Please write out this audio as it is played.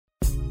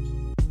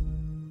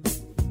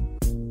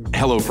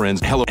Hello, friends.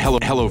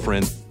 Hello,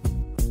 friends.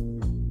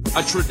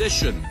 A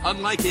tradition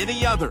unlike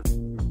any other.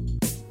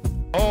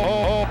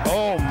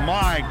 Oh,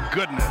 my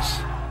goodness.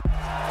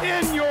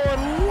 In your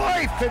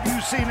life, have you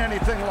seen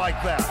anything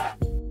like that?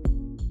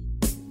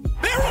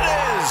 There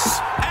it is!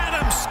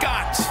 Adam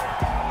Scott,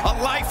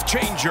 a life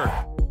changer.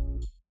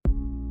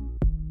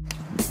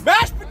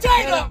 Mashed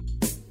potato!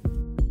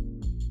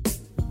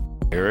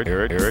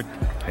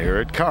 Here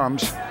it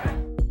comes.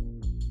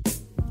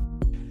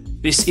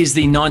 This is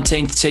the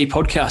 19th Tee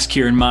podcast.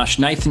 Kieran Marsh,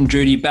 Nathan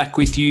Drudy back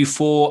with you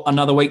for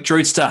another week.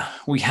 Drudster,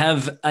 we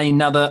have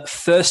another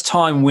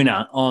first-time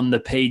winner on the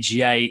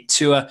PGA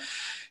Tour.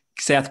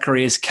 South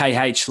Korea's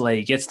KH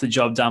Lee gets the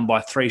job done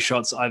by 3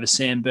 shots over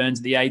Sam Burns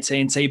at the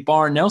AT&T.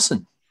 Byron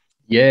Nelson.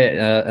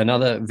 Yeah,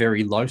 another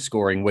very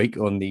low-scoring week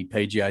on the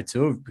PGA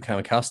Tour. We've become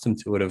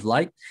accustomed to it of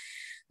late.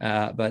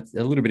 But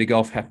a little bit of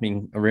golf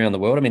happening around the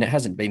world. I mean, it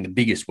hasn't been the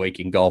biggest week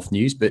in golf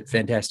news, but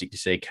fantastic to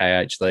see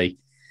KH Lee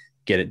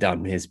get it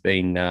done. He's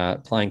been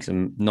playing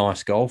some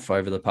nice golf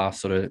over the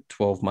past sort of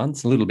 12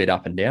 months, a little bit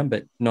up and down,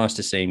 but nice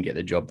to see him get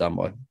the job done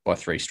by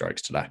 3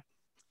 strokes today.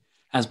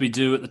 As we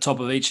do at the top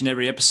of each and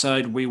every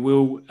episode, we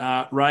will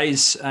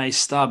raise a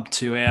stub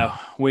to our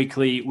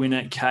weekly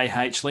winner,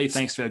 KH Lee,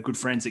 thanks to our good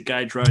friends at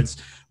Gage Roads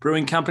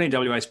Brewing Company,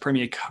 WA's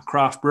premier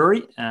craft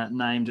brewery,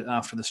 named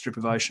after the strip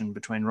of ocean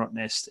between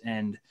Rottnest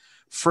and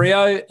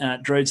Freo.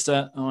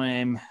 Drudster,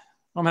 I'm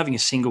having a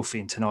single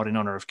fin tonight in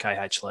honour of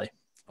KH Lee.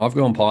 I've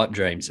gone pipe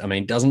dreams. I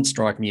mean, doesn't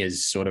strike me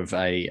as sort of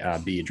a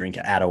beer drinker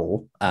at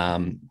all,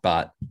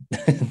 but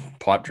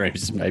pipe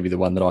dreams is maybe the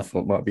one that I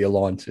thought might be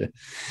aligned to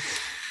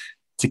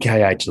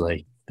KH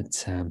Lee.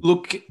 But,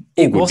 look,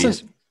 it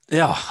wasn't.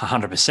 Yeah,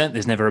 100%.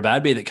 There's never a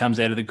bad beer that comes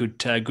out of the good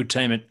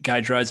team at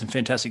Gage Roads and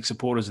fantastic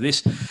supporters of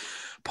this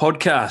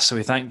podcast. So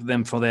we thank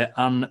them for their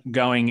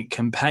ongoing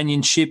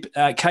companionship.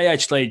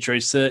 KH Lee,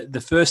 Drudster,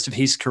 the first of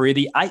his career,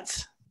 the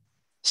 8th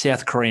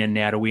South Korean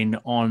now to win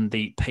on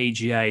the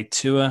PGA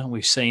Tour.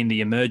 We've seen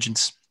the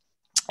emergence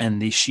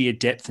and the sheer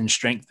depth and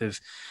strength of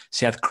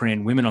South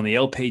Korean women on the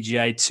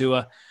LPGA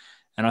Tour.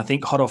 And I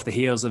think hot off the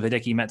heels of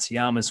Hideki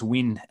Matsuyama's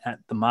win at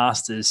the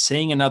Masters,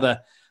 seeing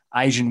another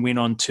Asian win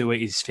on tour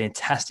is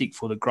fantastic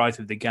for the growth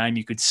of the game.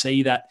 You could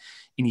see that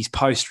in his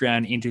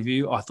post-round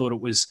interview. I thought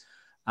it was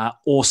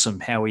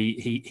awesome how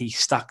he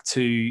stuck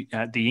to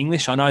the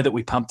English. I know that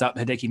we pumped up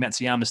Hideki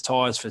Matsuyama's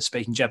tyres for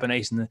speaking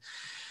Japanese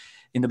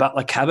in the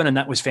Butler cabin, and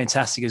that was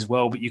fantastic as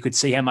well. But you could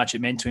see how much it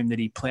meant to him that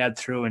he ploughed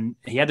through, and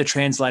he had the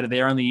translator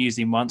there, only used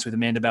him once with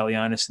Amanda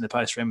Balionis in the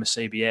post-round with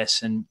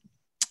CBS. And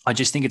I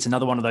just think it's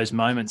another one of those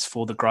moments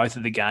for the growth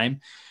of the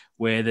game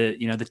where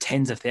the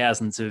tens of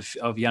thousands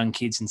of young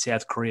kids in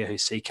South Korea who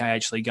see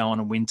KH Lee go on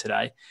and win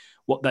today,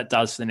 what that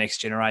does for the next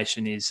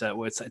generation is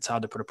it's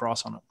hard to put a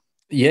price on it.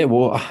 Yeah,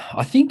 well,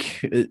 I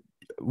think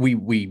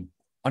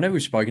I know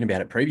we've spoken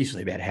about it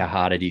previously about how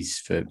hard it is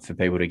for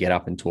people to get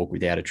up and talk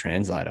without a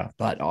translator,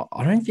 but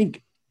I don't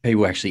think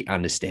people actually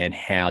understand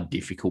how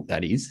difficult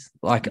that is.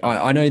 Like,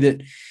 I know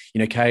that,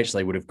 KH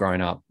Lee would have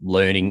grown up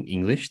learning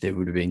English. There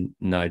would have been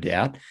no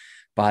doubt,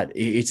 but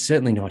it's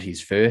certainly not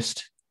his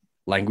first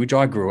language.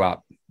 I grew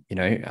up,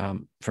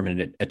 from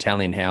an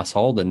Italian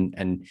household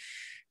and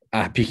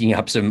picking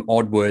up some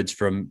odd words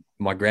from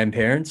my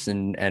grandparents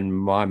and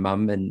my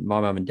mum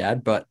and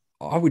dad, but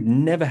I would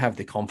never have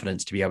the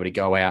confidence to be able to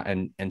go out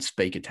and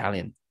speak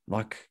Italian.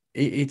 Like,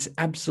 it's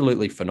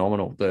absolutely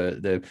phenomenal.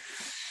 The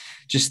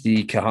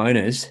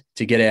cojones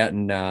to get out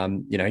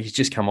and, he's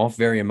just come off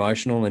very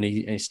emotional and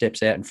he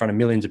steps out in front of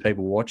millions of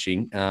people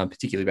watching,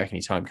 particularly back in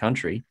his home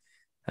country,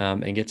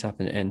 and gets up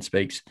and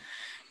speaks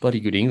bloody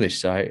good English.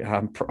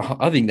 So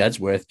I think that's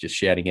worth just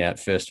shouting out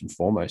first and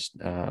foremost.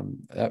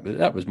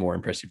 That was more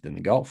impressive than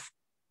the golf.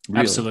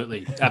 Really.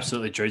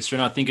 Absolutely, Drudster.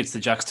 And I think it's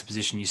the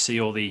juxtaposition. You see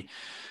all the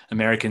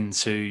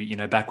Americans who,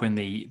 back when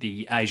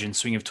the Asian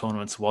swing of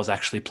tournaments was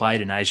actually played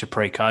in Asia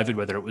pre-COVID,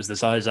 whether it was the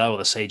Zozo or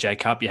the CJ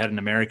Cup, you had an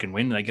American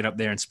win. They get up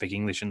there and speak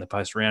English in the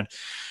post round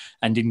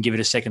and didn't give it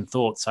a second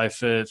thought. So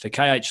for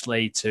KH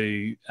Lee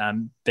to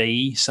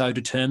be so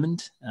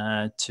determined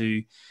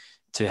to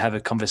have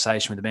a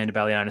conversation with Amanda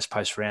Balionis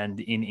post round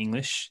in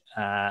English,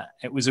 I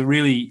think it was a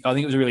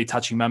really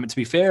touching moment. To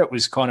be fair, it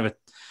was kind of a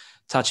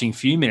touching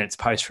few minutes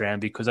post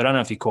round because I don't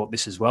know if you caught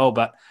this as well,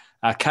 but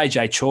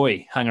KJ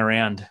Choi hung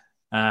around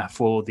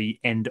for the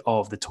end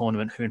of the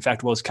tournament, who in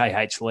fact was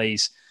KH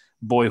Lee's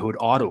boyhood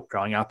idol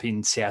growing up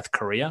in South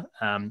Korea,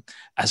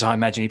 as I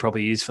imagine he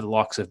probably is for the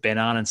likes of Ben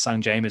An and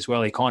Sung Jae Im as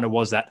well. He kind of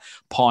was that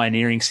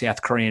pioneering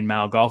South Korean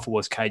male golfer,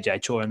 was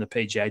KJ Choi on the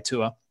PGA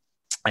Tour,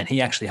 and he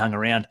actually hung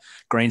around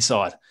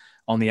greenside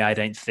on the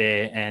 18th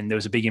there, and there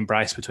was a big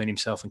embrace between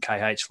himself and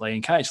KH Lee,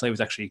 and KH Lee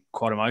was actually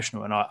quite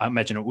emotional, and I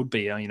imagine it would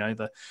be,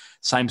 the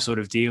same sort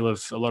of deal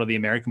of a lot of the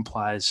American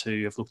players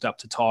who have looked up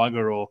to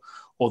Tiger or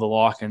the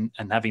like, and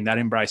having that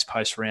embrace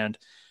post-round.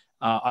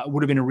 It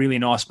would have been a really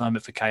nice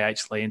moment for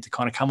KH Lee, and to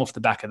kind of come off the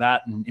back of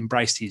that and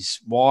embrace his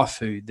wife,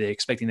 who they're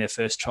expecting their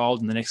first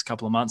child in the next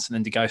couple of months, and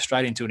then to go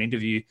straight into an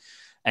interview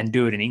and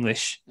do it in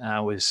English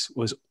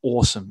was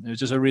awesome. It was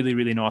just a really,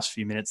 really nice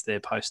few minutes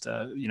there post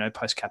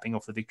capping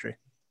off the victory.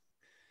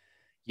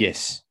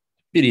 Yes,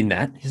 bit in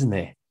that, isn't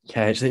there?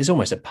 KH, there's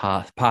almost a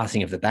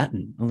passing of the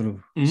baton, a little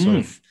sort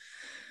of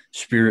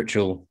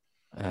spiritual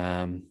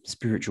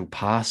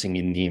passing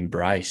in the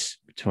embrace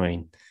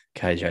between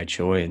KJ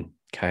Choi and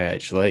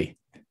KH Lee,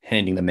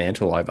 handing the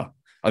mantle over.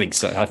 I think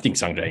so. I think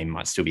Sung Jae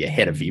might still be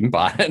ahead of him,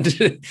 but it's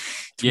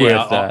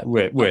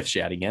worth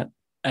shouting out.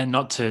 And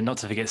not to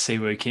forget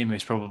Siwoo Kim,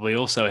 who's probably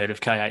also ahead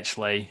of KH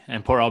Lee,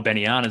 and poor old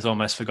Benny Yarn is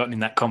almost forgotten in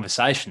that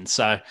conversation.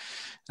 So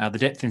the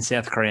depth in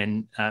South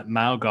Korean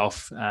male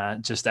golf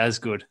just as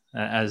good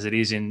as it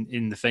is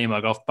in the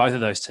female golf. Both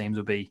of those teams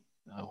will be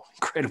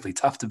incredibly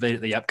tough to beat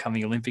at the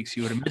upcoming Olympics,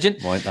 you would imagine.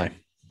 Won't they?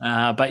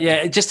 But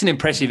yeah, just an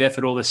impressive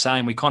effort all the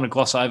same. We kind of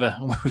gloss over,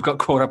 we've got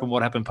caught up in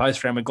what happened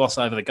post-round. We gloss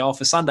over the golf.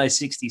 For Sunday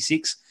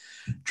 66,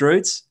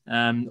 Druids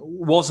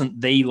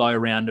wasn't the low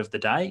round of the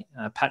day.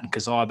 Patton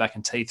Kazire back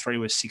in T3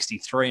 was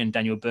 63 and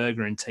Daniel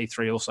Berger in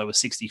T3 also was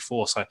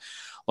 64. So a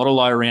lot of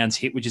low rounds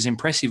hit, which is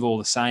impressive all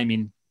the same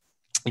in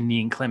the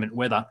inclement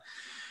weather.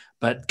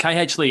 But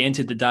KH Lee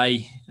entered the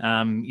day,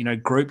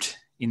 grouped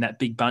in that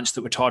big bunch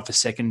that were tied for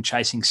second,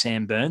 chasing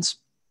Sam Burns,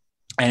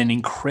 and an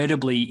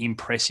incredibly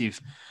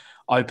impressive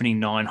opening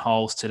 9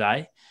 holes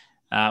today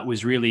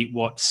was really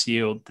what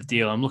sealed the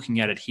deal. I'm looking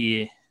at it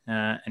here,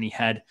 and he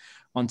had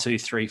 1, 2,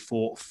 3,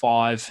 4,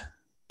 5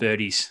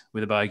 birdies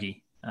with a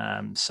bogey.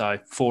 So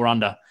 4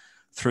 under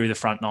through the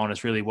front 9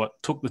 is really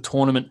what took the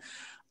tournament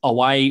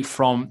away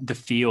from the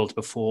field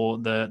before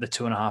the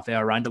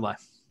 2.5-hour rain delay.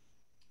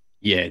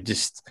 Yeah,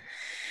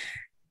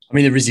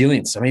 the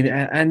resilience.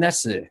 And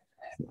that's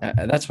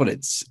what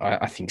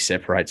I think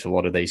separates a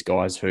lot of these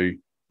guys who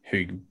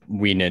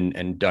win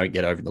and don't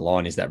get over the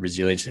line, is that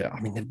resilience.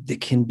 The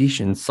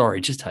conditions,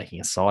 just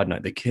taking a side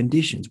note, the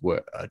conditions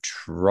were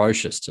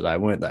atrocious today,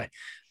 weren't they?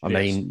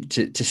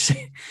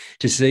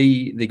 To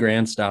see the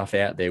ground staff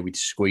out there with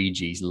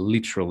squeegees,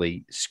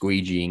 literally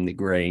squeegeeing the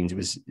greens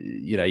was,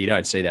 you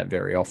don't see that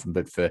very often.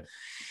 But for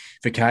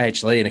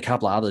KH Lee and a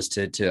couple of others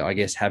to I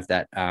guess have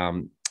that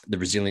the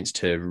resilience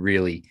to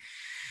really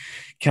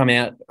come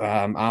out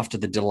after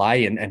the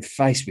delay and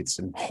face with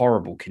some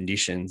horrible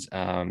conditions,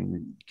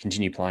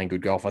 continue playing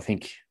good golf. I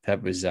think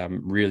that was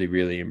really,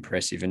 really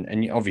impressive.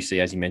 And obviously,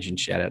 as you mentioned,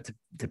 shout out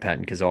to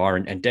Patton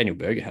Kazire and Daniel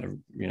Berger had a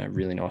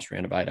really nice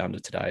round of 8 under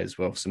today as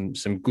well.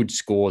 Some good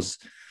scores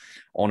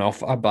on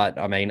offer. But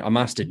I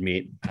must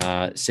admit,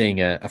 seeing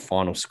a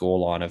final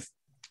scoreline of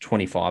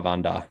 25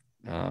 under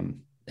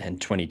and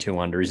 22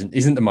 under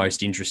isn't the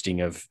most interesting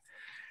of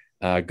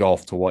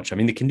golf to watch.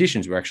 The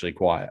conditions were actually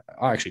I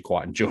actually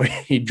quite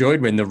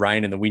enjoyed when the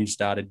rain and the wind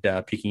started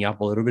picking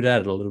up a little bit,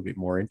 added a little bit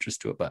more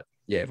interest to it. But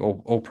yeah,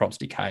 all props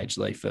to KH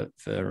Lee for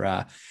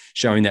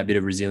showing that bit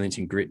of resilience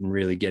and grit and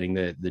really getting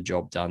the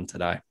job done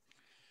today.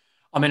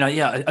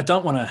 I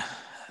don't want to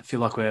feel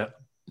like we're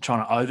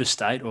trying to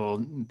overstate or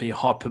be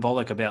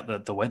hyperbolic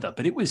about the weather,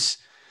 but it was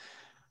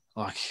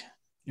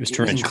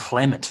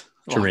inclement.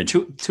 Like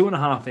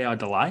 2.5-hour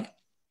delay.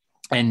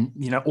 And,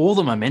 all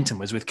the momentum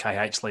was with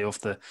KH Lee off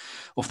the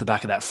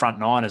back of that front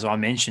 9, as I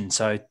mentioned.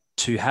 So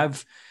to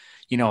have,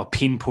 a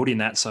pin put in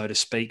that, so to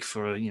speak,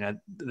 for,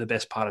 the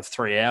best part of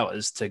 3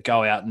 hours to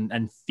go out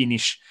and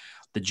finish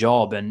the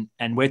job. And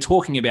we're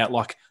talking about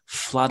like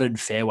flooded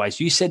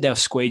fairways. You said they were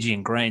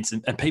squeegeeing greens,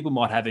 and people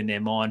might have in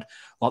their mind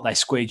like they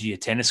squeegee a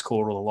tennis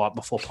court or the like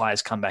before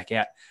players come back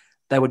out.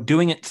 They were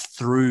doing it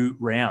through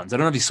rounds. I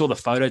don't know if you saw the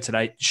photo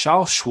today.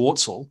 Charles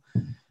Schwartzel,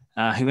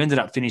 who ended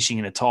up finishing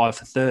in a tie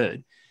for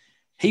third,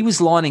 he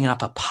was lining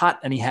up a putt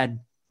and he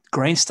had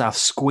green stuff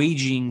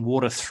squeegeeing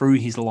water through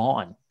his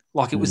line.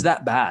 Like it was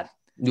that bad.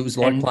 It was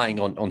like playing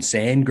on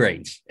sand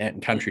greens out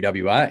in country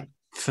WA.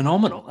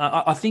 Phenomenal.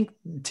 I think,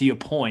 to your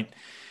point,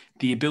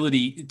 the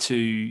ability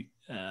to,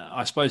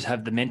 I suppose,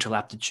 have the mental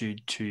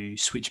aptitude to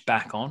switch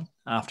back on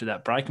after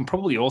that break, and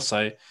probably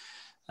also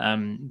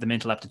the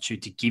mental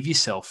aptitude to give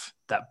yourself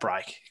that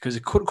break, because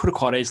it could have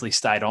quite easily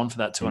stayed on for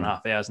that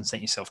 2.5 hours and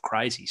sent yourself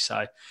crazy.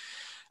 So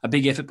a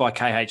big effort by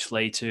KH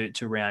Lee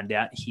to round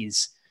out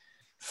his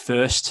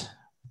first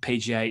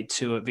PGA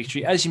Tour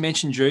victory. As you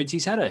mentioned, Drudes,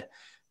 he's had a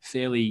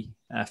fairly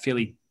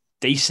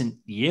decent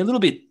year, a little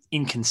bit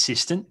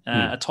inconsistent.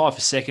 A tie for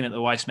second at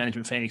the Waste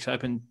Management Phoenix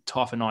Open,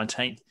 tie for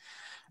 19th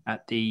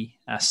at the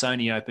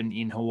Sony Open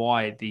in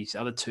Hawaii. These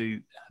other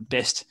two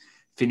best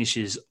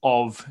finishes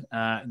of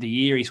the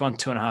year. He's won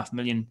 $2.5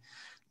 million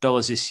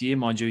this year.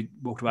 Mind you,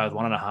 walked away with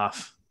 $1.5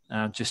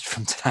 million. Just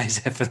from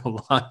today's effort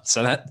alone.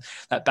 So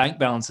that bank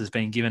balance has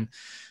been given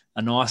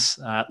a nice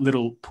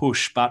little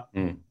push, but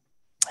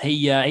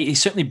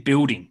he's certainly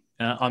building.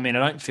 I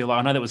don't feel like,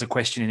 I know there was a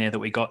question in there that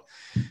we got,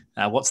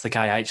 what's the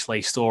KH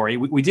Lee story?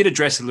 We did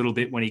address a little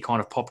bit when he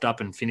kind of popped up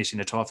and finished in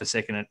a tie for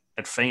second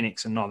at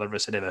Phoenix, and neither of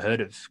us had ever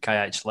heard of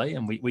KH Lee.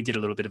 And we did a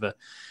little bit of a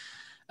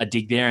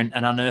dig there and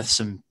unearthed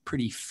some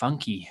pretty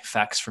funky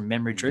facts from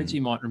memory. Drudes,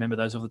 you might remember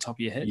those off the top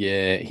of your head.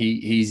 Yeah,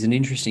 he's an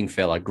interesting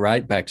fella.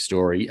 Great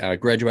backstory.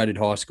 Graduated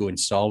high school in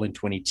Seoul in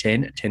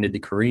 2010, attended the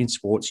Korean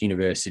Sports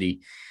University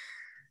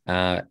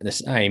The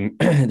same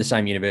the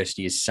same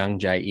university as Sung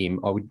Jae Im.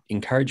 I would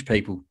encourage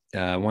people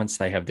once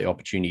they have the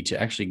opportunity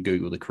to actually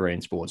Google the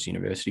Korean Sports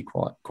University.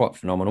 Quite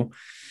phenomenal.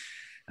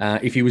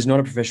 If he was not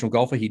a professional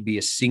golfer, he'd be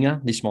a singer.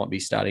 This might be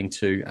starting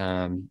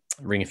to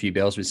ring a few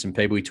bells with some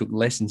people. He took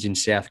lessons in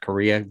South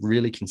Korea,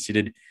 really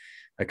considered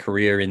a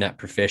career in that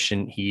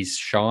profession. He's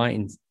shy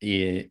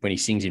when he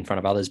sings in front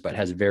of others, but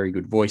has a very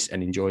good voice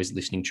and enjoys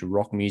listening to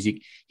rock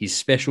music. His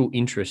special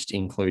interests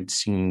include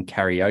singing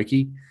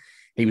karaoke.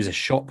 He was a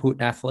shot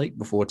put athlete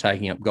before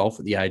taking up golf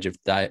at the age of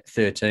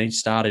 13,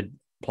 started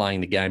playing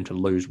the game to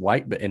lose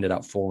weight, but ended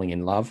up falling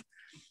in love.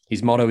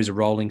 His motto is a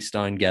rolling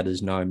stone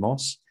gathers no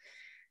moss.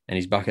 And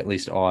his bucket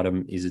list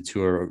item is a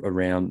tour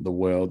around the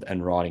world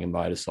and riding a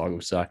motorcycle.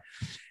 So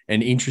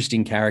an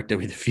interesting character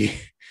with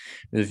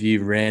a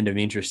few random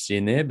interests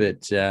in there.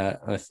 But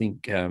I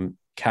think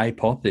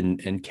K-pop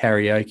and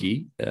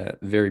karaoke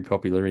very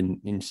popular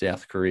in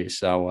South Korea.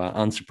 So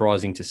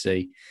unsurprising to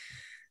see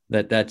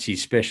that's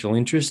his special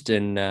interest,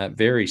 and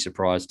very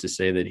surprised to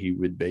see that he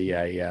would be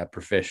a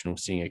professional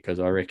singer, because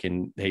I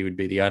reckon he would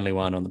be the only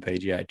one on the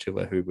PGA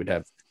Tour who would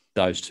have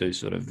those two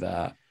sort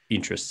of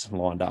interests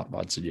lined up,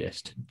 I'd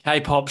suggest.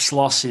 K-pop's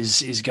loss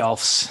is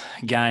golf's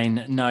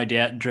gain, no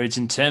doubt, Drudes.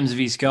 In terms of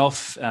his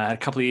golf, a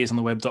couple of years on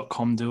the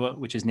web.com tour,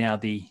 which is now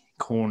the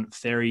Corn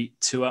Ferry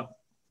Tour.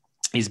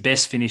 His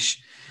best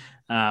finish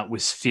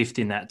was fifth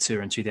in that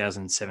tour in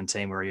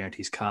 2017, where he earned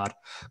his card,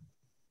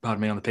 on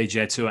the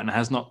PGA Tour, and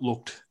has not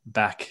looked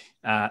back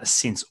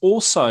since.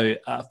 Also,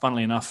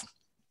 funnily enough,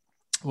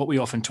 what we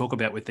often talk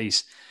about with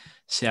these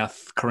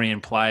South Korean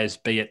players,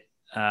 be it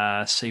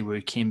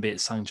Siwoo Kim, be it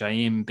Sung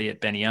Jae Im, be it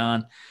Benny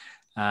An,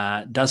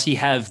 does he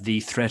have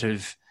the threat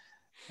of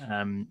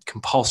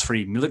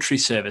compulsory military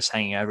service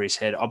hanging over his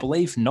head? I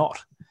believe not.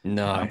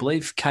 No. I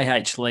believe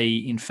KH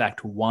Lee, in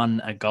fact,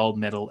 won a gold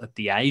medal at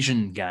the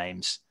Asian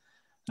Games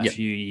a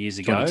few years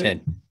ago,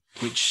 2010,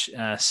 which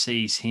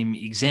sees him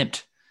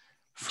exempt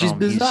which is from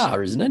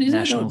bizarre, his isn't it?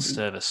 national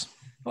service.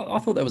 I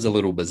thought that was a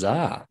little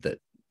bizarre.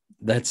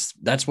 That's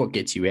what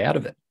gets you out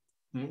of it.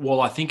 Well,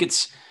 I think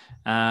it's.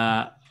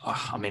 I'm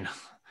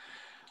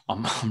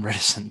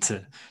reticent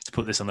to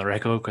put this on the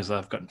record because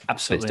I've got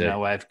absolutely no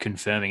way of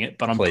confirming it,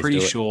 but I'm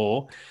pretty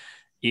sure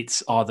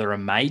it's either a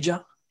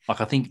major.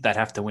 Like, I think they'd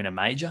have to win a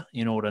major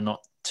in order not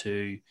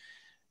to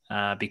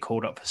be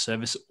called up for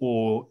service,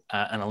 or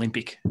an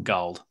Olympic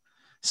gold.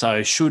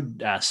 So should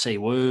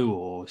Siwoo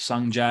or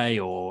Sung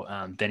Jae or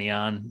Benny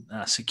An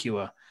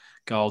secure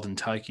gold in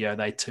Tokyo,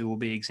 they too will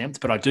be exempt.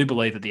 But I do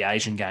believe that the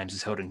Asian Games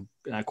is held in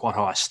quite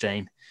high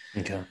esteem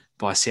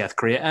by South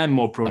Korea and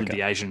more broadly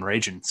the Asian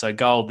region. So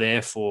gold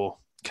there for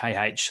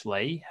KH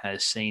Lee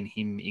has seen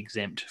him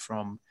exempt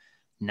from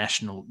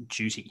national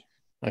duty.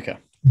 Okay.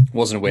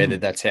 Wasn't aware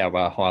that that's how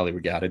highly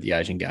regarded the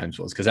Asian Games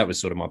was, because that was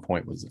sort of my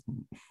point, was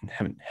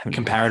haven't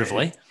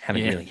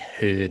really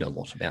heard a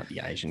lot about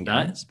the Asian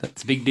Games. But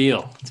it's a big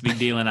deal. It's a big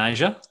deal in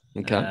Asia.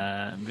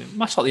 Okay.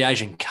 Much like the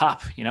Asian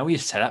Cup, we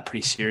used to take that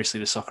pretty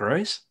seriously, the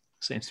Socceroos.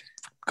 Seems to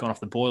have gone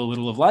off the boil a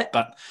little of late,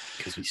 but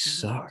because we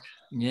suck.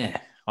 Yeah.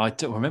 I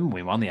do remember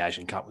we won the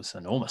Asian Cup. It was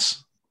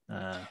enormous.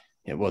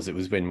 It was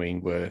when we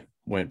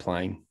weren't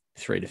playing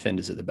three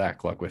defenders at the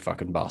back like we're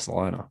fucking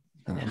Barcelona.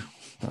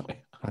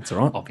 That's all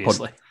right.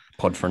 Obviously.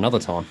 Pod for another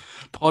time.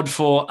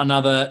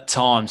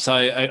 So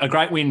a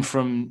great win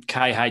from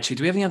KH. Do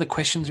we have any other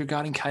questions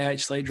regarding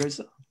KH Lee,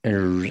 Drezza?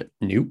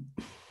 Nope.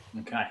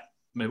 Okay.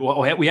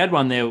 We had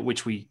one there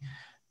which we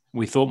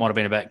thought might have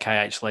been about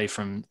KH Lee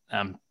from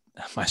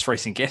most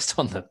recent guest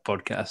on the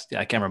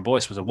podcast, Cameron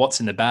Boyce, was a what's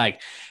in the bag.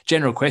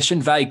 General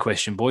question, vague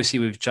question, Boyce.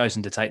 We've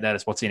chosen to take that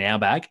as what's in our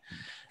bag,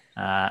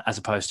 as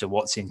opposed to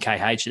what's in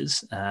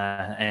KH's.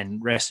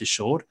 And rest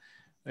assured,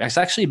 it's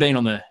actually been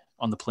on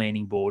the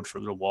planning board for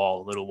a little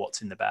while, a little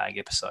what's in the bag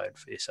episode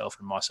for yourself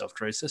and myself,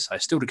 Teresa. So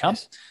still to come.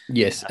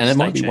 Yes. And it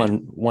might be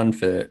one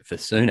for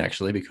soon,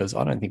 actually, because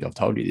I don't think I've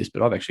told you this,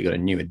 but I've actually got a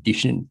new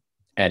addition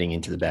adding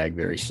into the bag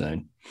very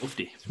soon.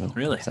 Oofty.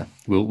 Really? So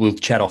we'll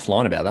chat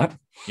offline about that.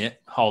 Yeah,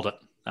 hold it.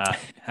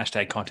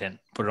 Hashtag content.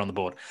 Put it on the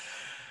board.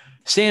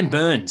 Sam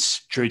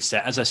Burns,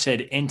 Drewstat, as I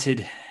said,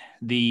 entered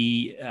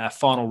the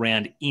final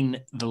round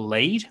in the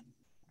lead.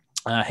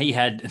 He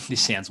had,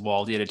 this sounds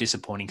wild, he had a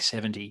disappointing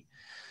 70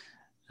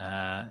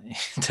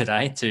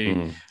 today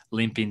to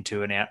limp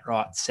into an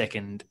outright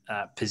second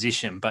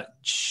position. But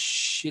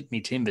shit me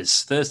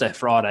timbers, Thursday,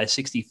 Friday,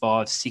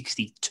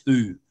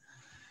 65-62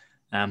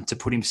 to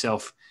put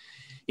himself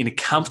in a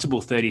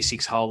comfortable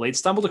 36-hole lead.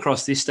 Stumbled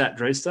across this stat,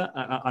 Drewster.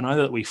 I know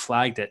that we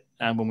flagged it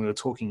when we were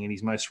talking in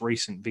his most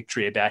recent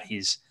victory about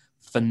his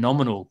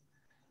phenomenal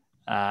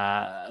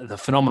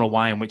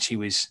way in which he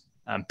was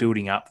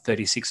building up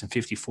 36 and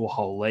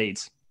 54-hole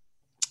leads.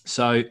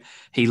 So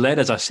he led,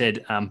 as I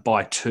said,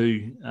 by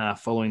 2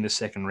 following the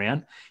second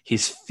round,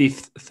 his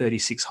 5th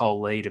 36-hole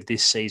lead of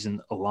this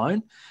season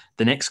alone.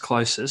 The next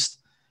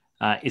closest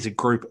is a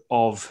group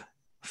of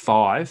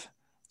 5,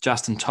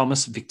 Justin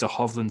Thomas, Victor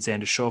Hovland,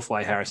 Xander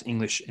Schauffele, Harris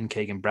English, and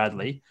Keegan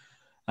Bradley,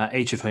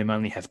 each of whom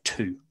only have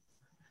 2.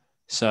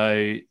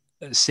 So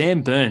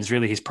Sam Burns,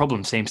 really, his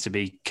problem seems to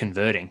be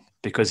converting.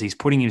 because he's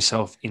putting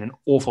himself in an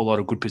awful lot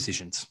of good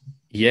positions.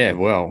 Yeah,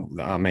 well,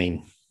 I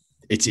mean,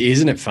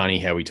 isn't it funny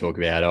how we talk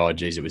about, oh,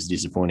 geez, it was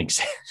disappointing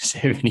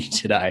 70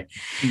 today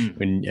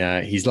when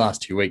his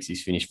last 2 weeks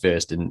he's finished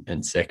first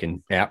and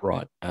second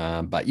outright.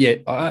 But yeah,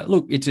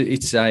 look,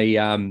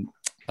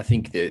 I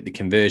think the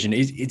conversion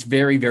it's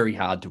very, very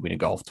hard to win a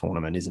golf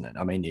tournament, isn't it?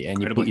 I mean,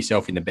 and you put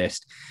yourself in the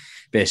best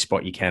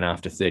spot you can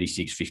after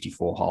 36,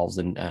 54 holes.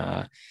 And,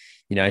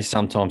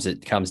 sometimes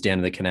it comes down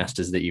to the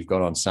canasters that you've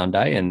got on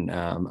Sunday. And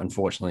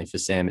unfortunately for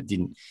Sam, it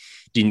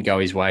didn't go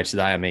his way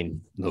today. I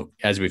mean, look,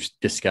 as we've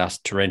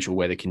discussed, torrential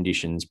weather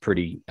conditions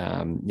pretty,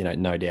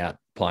 no doubt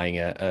playing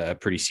a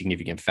pretty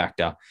significant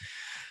factor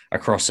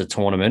across the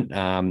tournament,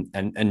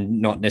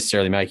 and not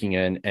necessarily making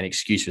an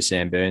excuse for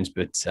Sam Burns,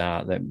 but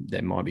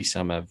there might be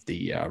some of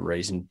the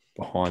reason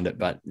behind it.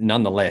 But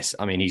nonetheless,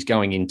 I mean, he's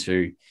going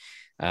into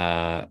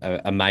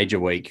a major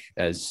week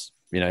as,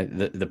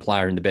 the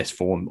player in the best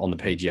form on the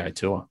PGA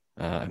Tour.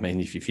 I mean,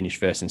 if you finish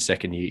first and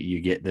second, you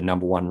get the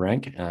number one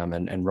rank,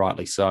 and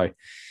rightly so.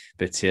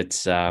 But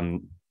it's,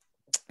 I'm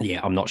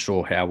not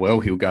sure how well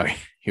he'll go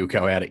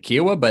out at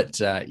Kiowa, but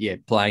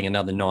playing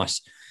another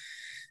nice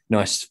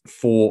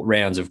 4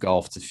 rounds of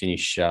golf to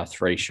finish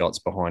 3 shots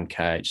behind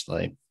KH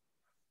Lee.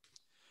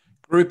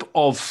 Group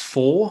of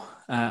 4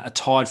 are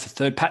tied for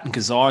third. Pat and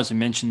Kazire, as we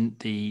mentioned,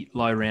 the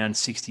low round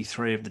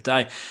 63 of the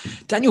day.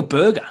 Daniel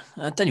Berger.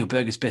 Daniel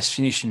Berger's best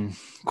finish in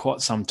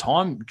quite some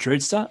time.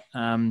 Drudster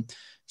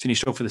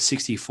finished off with a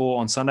 64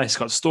 on Sunday.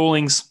 Scott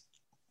Stallings,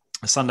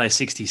 a Sunday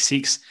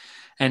 66.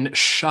 And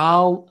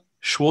Charles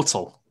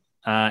Schwartzel.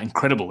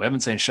 Incredible. We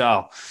haven't seen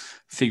Charles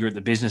figure at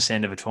the business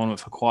end of a tournament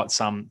for quite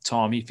some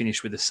time. He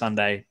finished with a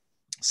Sunday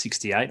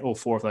 68. All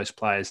 4 of those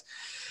players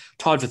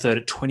tied for third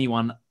at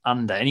 21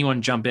 under.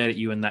 Anyone jump out at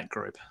you in that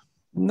group?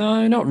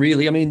 No, not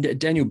really. I mean,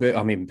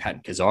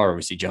 Pat Kazire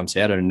obviously jumps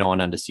out at a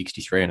 9 under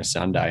 63 on a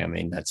Sunday. I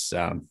mean, that's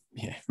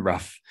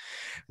rough.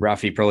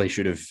 He probably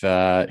should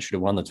have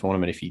won the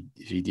tournament if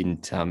he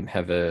didn't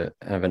have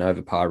an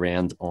over par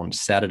round on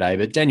Saturday.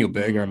 But Daniel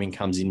Berger, I mean,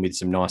 comes in with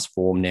some nice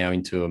form now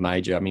into a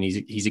major. I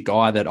mean, he's a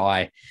guy that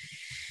I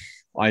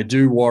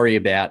do worry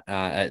about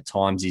at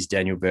times is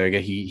Daniel Berger.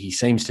 He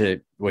seems to,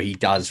 he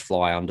does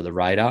fly under the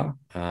radar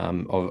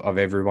of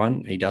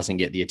everyone. He doesn't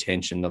get the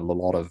attention that a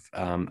lot of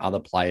other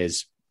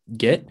players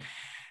get,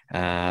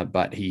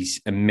 but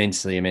he's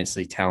immensely,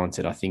 immensely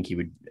talented. I think he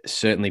would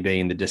certainly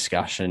be in the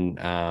discussion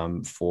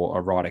for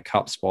a Ryder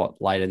Cup spot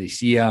later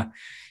this year.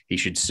 He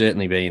should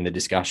certainly be in the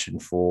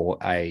discussion for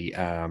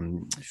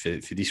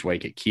for this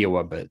week at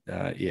Kiowa. But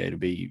it'll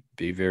be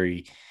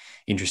very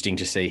interesting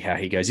to see how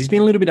he goes. He's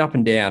been a little bit up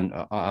and down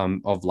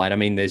of late. I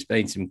mean, there's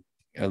been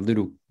a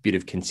little bit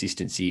of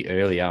consistency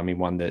earlier. I mean,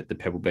 won the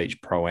Pebble Beach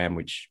Pro-Am,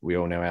 which we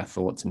all know our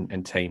thoughts, and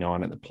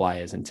T9 at the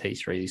Players and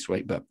T3 this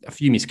week, but a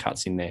few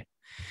miscuts in there.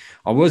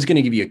 I was going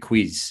to give you a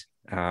quiz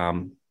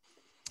on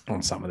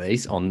some of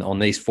these, on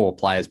these 4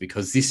 players,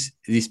 because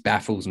this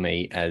baffles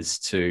me as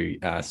to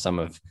some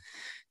of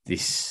the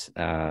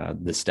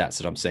stats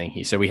that I'm seeing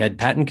here. So we had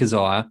Patton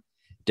Kazire,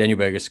 Daniel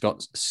Berger,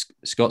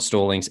 Scott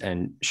Stallings,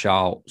 and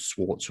Charles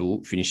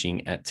Schwartzel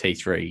finishing at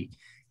T3.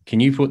 Can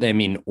you put them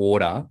in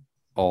order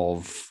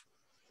of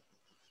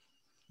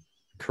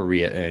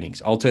career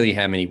earnings? I'll tell you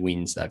how many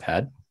wins they've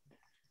had.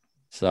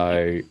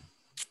 So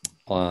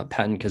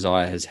Patton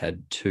Kazire has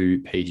had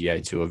 2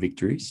 PGA Tour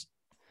victories.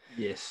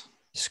 Yes.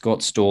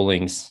 Scott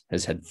Stallings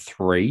has had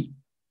 3.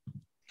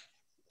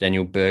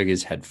 Daniel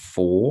Berger's had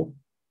 4.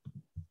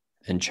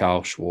 And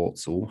Charles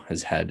Schwartzel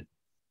has had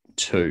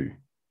 2.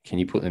 Can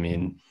you put them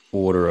in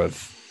order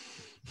of?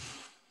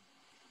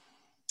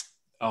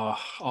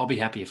 I'll be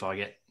happy if I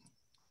get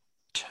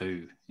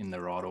 2 in the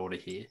right order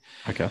here.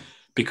 Okay.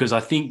 Because I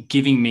think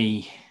giving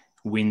me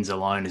wins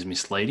alone is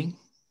misleading.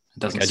 It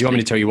doesn't. Okay. Do you want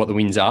me to tell you what the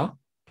wins are?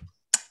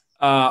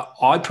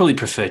 I'd probably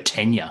prefer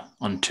tenure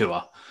on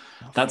tour.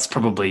 That's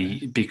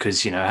probably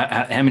because,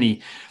 how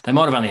many, they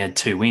might have only had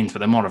 2 wins, but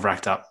they might have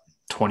racked up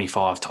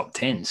 25 top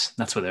 10s.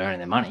 That's where they're earning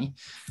their money.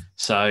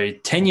 So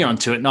tenure on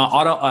tour. No,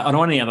 I don't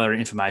want any other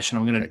information.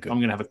 I'm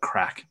gonna have a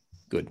crack.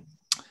 Good.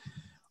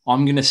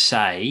 I'm gonna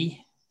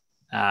say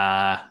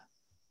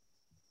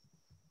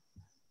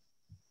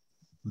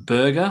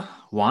Berger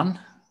 1.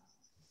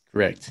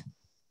 Correct.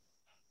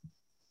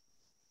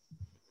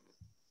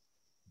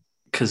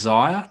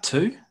 Kazire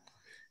 2.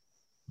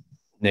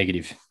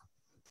 Negative.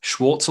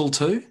 Schwartzel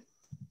 2.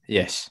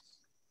 Yes.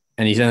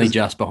 And he's only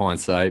just behind.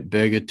 So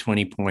Berger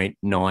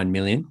 20.9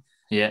 million.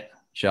 Yeah.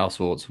 Charles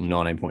Schwartzel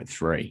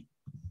 19.3.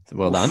 So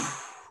well done.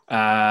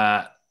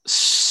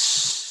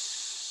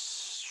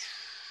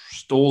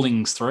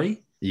 Stallings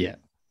 3. Yeah.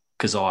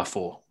 Kazire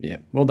 4. Yeah.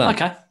 Well done.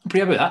 Okay. I'm pretty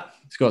happy with that.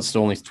 Scott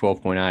Stallings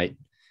 12.8.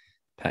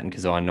 Patton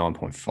Kazire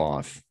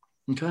 9.5.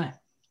 Okay.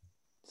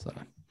 So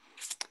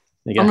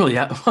I'm really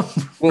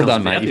well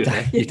done, mate.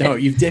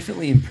 You've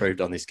definitely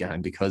improved on this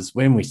game, because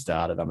when we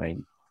started, I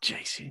mean,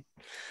 guesses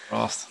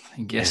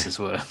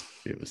were.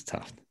 It was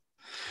tough.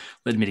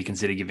 Led me to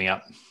consider giving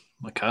up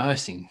my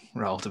co-hosting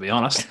role, to be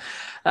honest.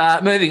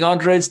 Moving on,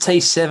 Dreads,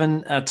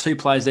 T7, two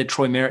players there,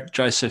 Troy Merritt,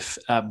 Joseph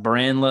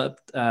Brandler,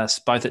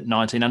 both at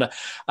 19 under.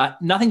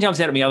 Nothing jumps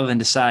out at me other than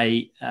to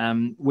say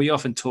we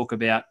often talk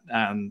about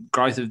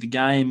growth of the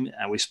game.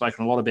 We've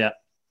spoken a lot about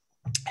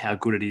how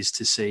good it is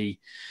to see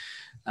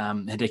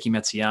Hideki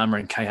Matsuyama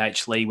and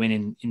KH Lee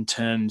win in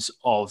terms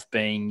of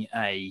being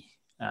a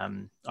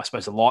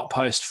light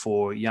post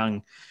for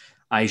young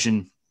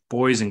Asian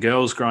boys and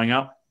girls growing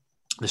up,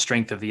 the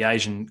strength of the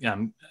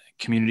Asian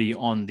community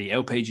on the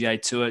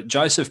LPGA Tour.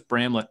 Joseph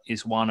Bramlett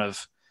is one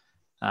of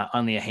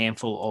only a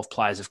handful of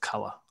players of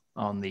colour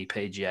on the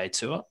PGA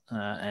Tour.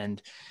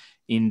 And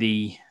in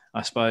the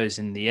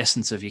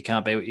essence of you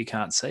can't be what you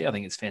can't see, I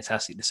think it's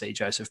fantastic to see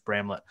Joseph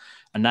Bramlett,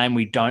 a name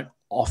we don't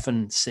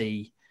often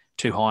see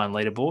too high on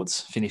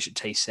leaderboards, finish at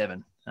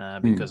T7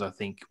 because I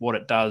think what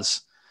it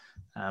does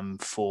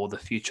for the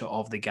future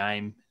of the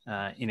game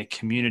in a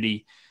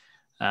community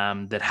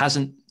that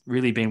hasn't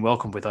really been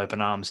welcomed with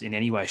open arms in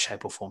any way,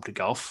 shape or form to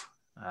golf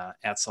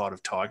outside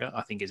of Tiger,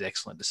 I think is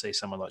excellent to see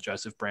someone like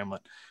Joseph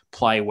Bramlett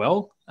play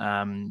well,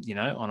 on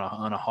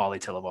a highly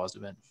televised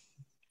event.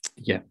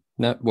 Yeah,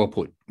 no, well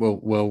put.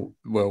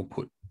 Well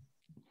put.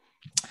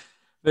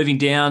 Moving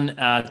down,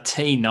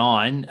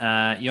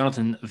 T9,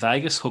 Jonathan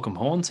Vegas, Hook'em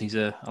Horns. He's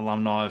an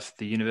alumni of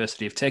the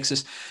University of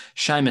Texas.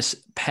 Seamus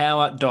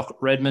Power, Doc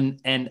Redman,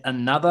 and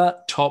another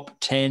top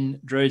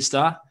 10 Druid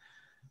star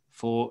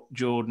for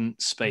Jordan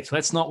Spieth.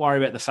 Let's not worry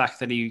about the fact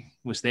that he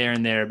was there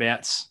and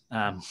thereabouts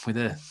with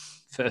a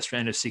first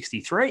round of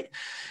 63.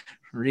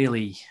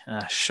 Really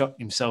shot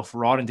himself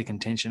right into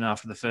contention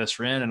after the first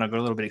round, and I got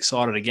a little bit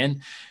excited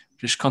again.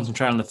 Just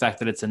concentrate on the fact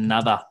that it's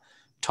another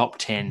top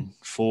 10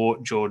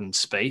 for Jordan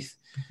Spieth,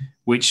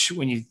 which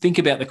when you think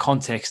about the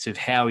context of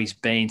how he's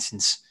been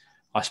since,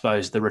 I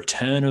suppose, the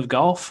return of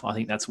golf, I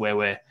think that's where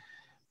we're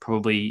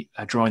probably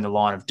drawing the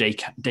line of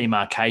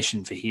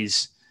demarcation for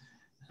his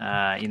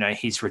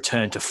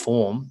return to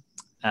form.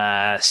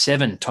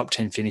 7 top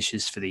 10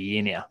 finishes for the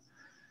year now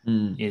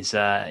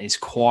is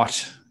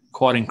quite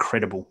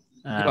incredible.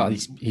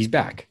 He's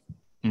back.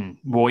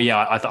 Well,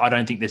 yeah, I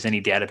don't think there's any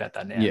doubt about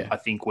that now. Yeah. I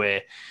think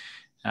we're,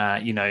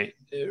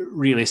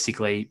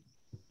 realistically,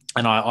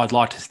 and I'd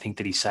like to think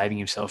that he's saving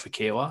himself for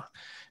Kiowa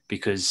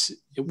because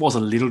it was a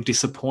little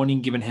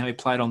disappointing given how he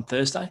played on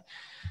Thursday.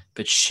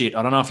 But shit,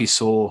 I don't know if you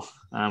saw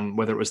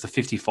whether it was the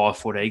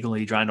 55-foot eagle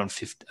he drained on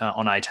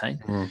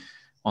 18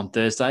 on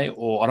Thursday,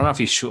 or I don't know if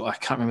you should. I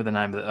can't remember the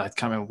name of it. I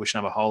can't remember which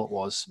number hole it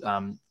was.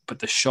 But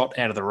the shot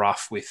out of the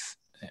rough with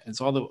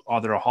it's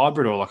either a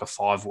hybrid or like a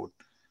 5-wood.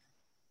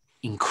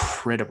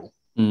 Incredible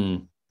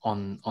on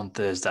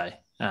Thursday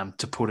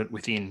to put it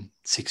within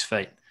 6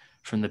 feet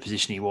from the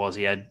position he was.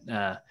 He had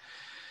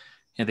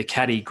the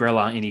caddy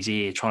Grella in his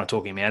ear trying to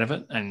talk him out of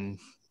it. And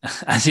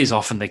as is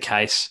often the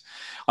case,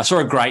 I saw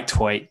a great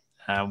tweet,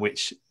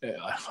 which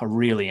I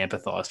really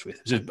empathised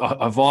with.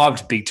 I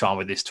vibed big time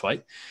with this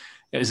tweet.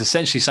 It was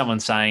essentially someone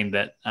saying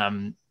that, I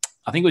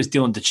think it was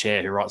Dylan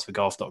DeChair, who writes for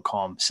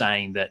golf.com,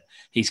 saying that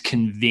he's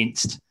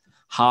convinced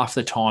half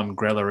the time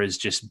Grella is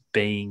just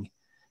being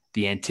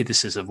the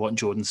antithesis of what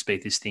Jordan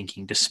Spieth is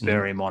thinking to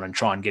spur him on and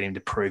try and get him to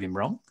prove him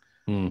wrong.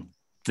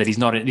 That he's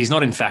not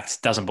in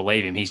fact doesn't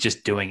believe him. He's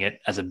just doing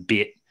it as a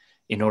bit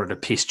in order to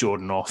piss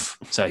Jordan off.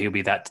 So he'll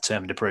be that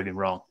determined to prove him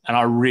wrong. And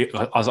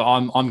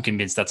I'm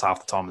convinced that's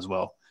half the time as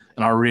well.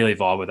 And I really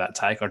vibe with that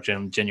take. I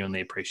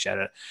genuinely appreciate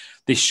it.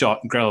 This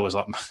shot, Grella was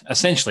like,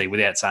 essentially,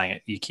 without saying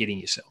it, you're kidding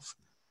yourself.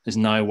 There's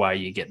no way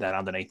you get that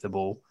underneath the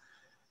ball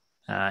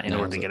in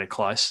order to get it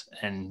close,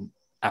 and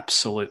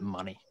absolute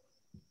money.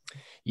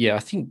 Yeah, I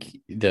think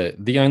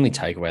the only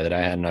takeaway that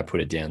I had, and I put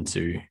it down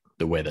to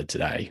the weather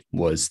today,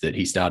 was that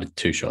he started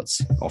 2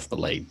 shots off the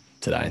lead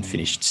today and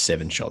finished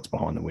 7 shots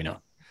behind the winner.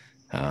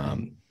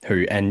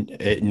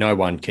 No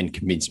one can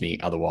convince me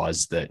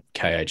otherwise that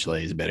KH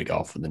Lee is a better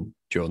golfer than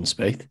Jordan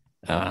Spieth.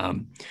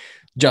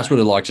 Just would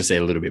have liked to see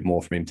a little bit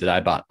more from him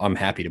today, but I'm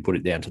happy to put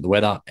it down to the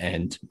weather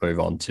and move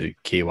on to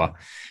Kiowa,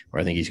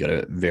 where I think he's got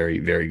a very,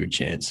 very good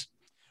chance.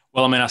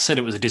 Well, I mean, I said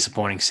it was a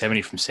disappointing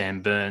 70 from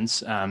Sam Burns.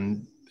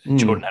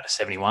 Jordan had a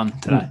 71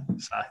 today.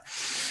 So,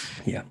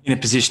 yeah, in a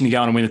position to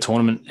go on and win the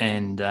tournament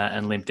and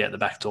limped out the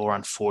back door,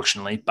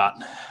 unfortunately. But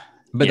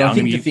I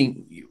think the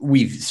thing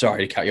with,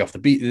 sorry to cut you off,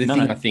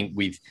 I think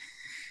with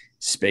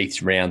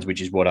Spieth's rounds, which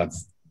is what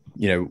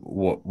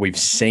what we've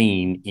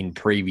seen in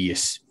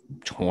previous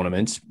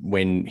tournaments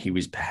when he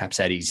was perhaps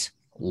at his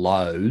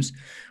lows,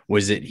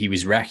 was that he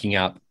was racking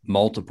up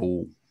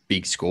multiple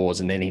big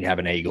scores and then he'd have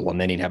an eagle and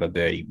then he'd have a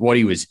birdie. What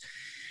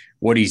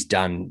he's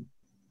done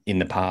in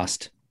the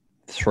past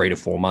 3 to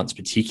 4 months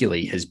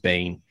particularly has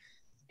been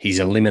he's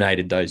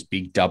eliminated those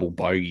big double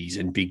bogeys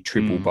and big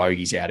triple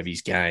bogeys out of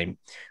his game.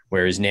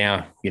 Whereas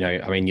now,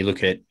 you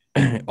look at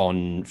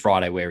on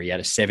Friday where he had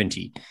a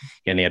 70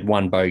 and he had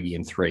 1 bogey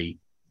and three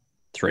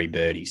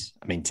birdies.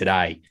 I mean,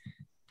 today,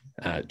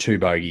 2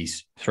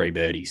 bogeys, 3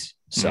 birdies.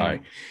 So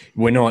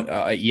we're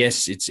not,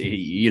 yes,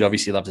 you'd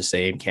obviously love to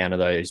see him counter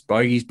those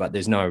bogeys, but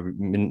there's no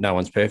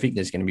one's perfect.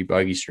 There's going to be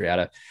bogeys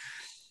throughout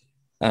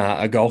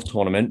a golf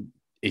tournament.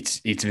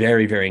 it's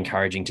very, very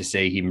encouraging to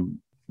see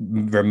him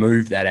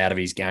remove that out of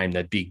his game,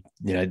 that big,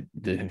 the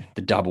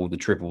double, the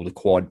triple, the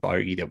quad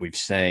bogey that we've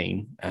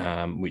seen,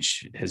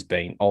 which has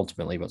been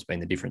ultimately what's been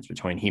the difference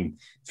between him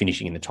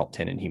finishing in the top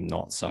 10 and him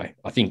not. So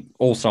I think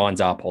all signs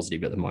are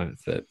positive at the moment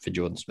for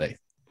Jordan Spieth.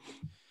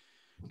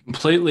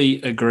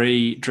 Completely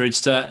agree,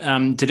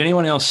 Drewster. Did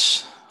anyone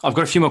else? I've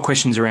got a few more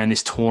questions around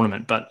this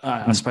tournament, but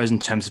I suppose in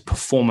terms of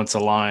performance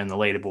alone, the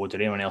leaderboard,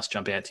 did anyone else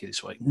jump out to you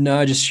this week?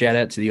 No, just shout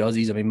out to the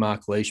Aussies. I mean,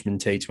 Mark Leishman,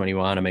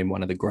 T21. I mean,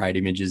 one of the great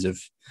images of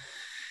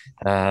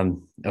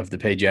the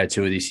PGA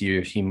Tour this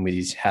year, him with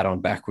his hat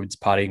on backwards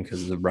putting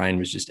because the rain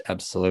was just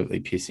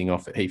absolutely pissing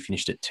off. He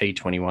finished at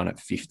T21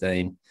 at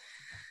 15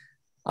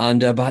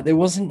 under, but there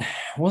wasn't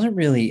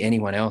really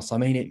anyone else. I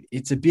mean,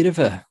 it's a bit of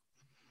a,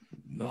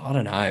 I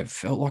don't know, it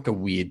felt like a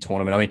weird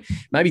tournament. I mean,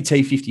 maybe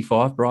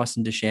T55,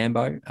 Bryson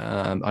DeChambeau.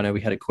 I know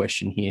we had a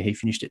question here. He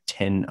finished at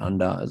 10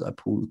 under as I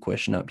pull the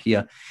question up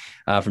here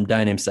from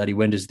Dane M. Study.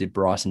 When does the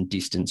Bryson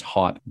distance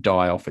hype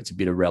die off? It's a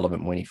bit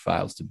irrelevant when he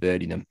fails to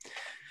birdie them.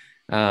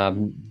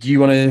 Do you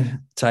want to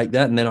take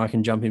that and then I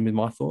can jump in with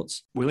my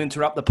thoughts? We'll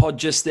interrupt the pod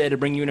just there to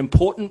bring you an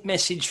important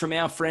message from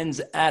our friends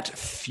at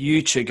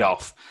Future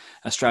Golf,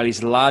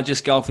 Australia's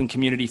largest golfing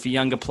community for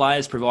younger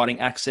players,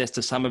 providing access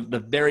to some of the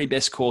very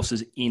best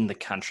courses in the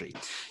country.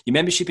 Your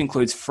membership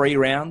includes free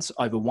rounds,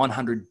 over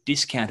 100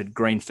 discounted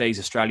green fees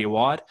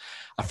Australia-wide,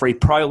 a free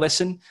pro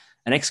lesson,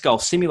 an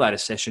ex-golf simulator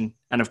session,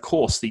 and of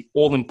course, the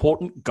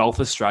all-important Golf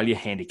Australia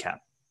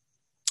handicap.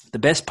 The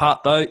best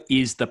part, though,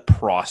 is the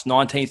price.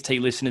 19th Tee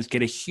listeners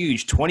get a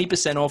huge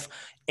 20% off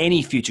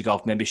any Future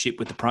Golf membership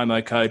with the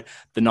promo code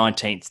the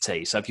 19th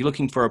Tee. So if you're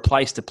looking for a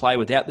place to play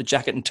without the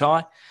jacket and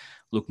tie,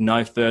 look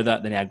no further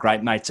than our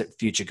great mates at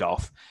Future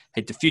Golf.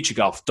 Head to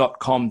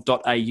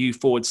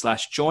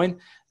futuregolf.com.au/join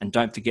and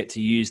don't forget to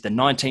use the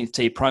 19th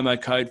Tee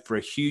promo code for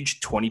a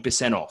huge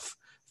 20% off.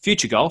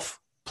 Future Golf,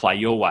 play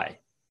your way.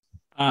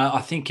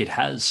 I think it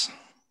has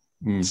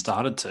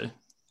started to.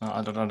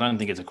 I don't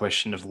think it's a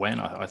question of when.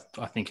 I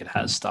think it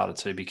has started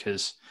to,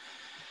 because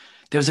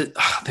there was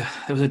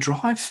a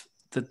drive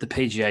that the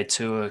PGA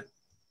Tour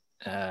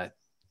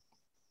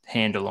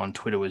handle on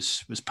Twitter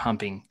was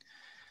pumping.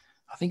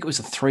 I think it was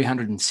a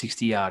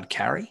 360-yard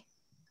carry.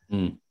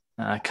 I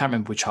can't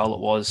remember which hole it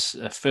was.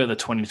 A further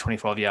 20 to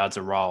 25 yards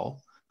a roll,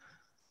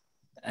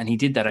 and he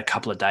did that a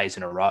couple of days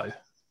in a row.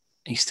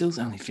 He still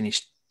only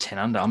finished 10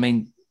 under. I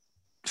mean,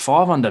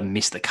 5 under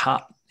missed the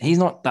cut. He's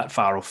not that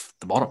far off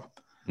the bottom.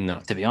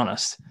 No, to be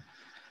honest.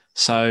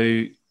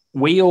 So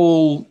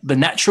the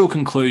natural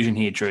conclusion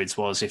here, Drudes,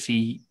 was if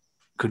he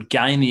could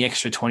gain the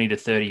extra 20 to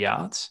 30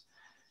 yards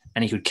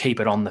and he could keep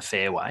it on the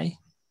fairway,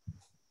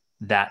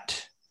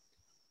 that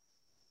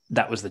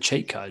was the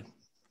cheat code.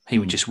 He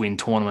would just win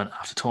tournament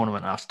after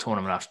tournament after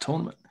tournament after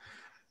tournament.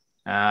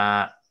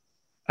 And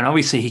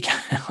obviously he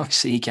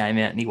came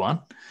out and he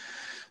won.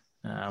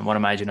 Won a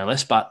major no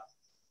less, but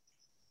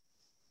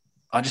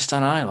I just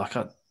don't know.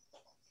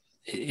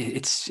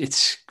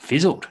 It's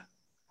fizzled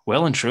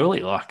well and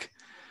truly.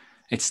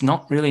 It's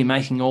not really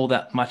making all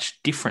that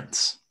much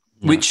difference,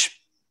 which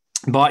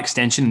by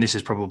extension, this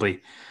is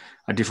probably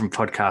a different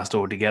podcast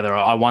altogether.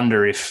 I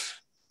wonder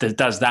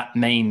does that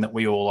mean that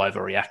we all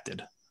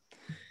overreacted?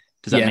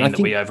 Does that mean that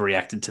we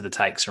overreacted to the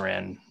takes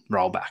around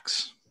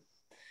rollbacks?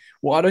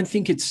 Well, I don't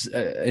think it's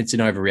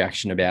an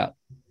overreaction about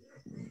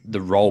the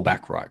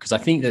rollback, right? Because I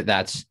think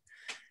it's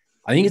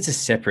a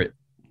separate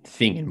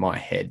thing in my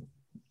head.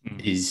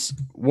 Is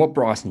what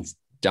Bryson's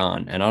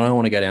done, and I don't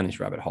want to go down this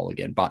rabbit hole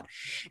again, but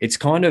it's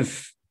kind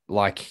of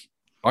like,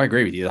 I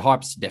agree with you, the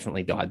hype's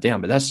definitely died down,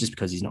 but that's just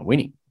because he's not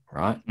winning,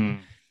 right?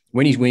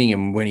 When he's winning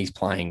and when he's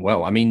playing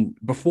well. I mean,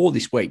 before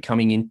this week,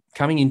 coming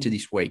into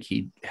this week,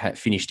 he had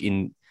finished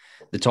in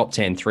the top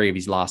 10 3 of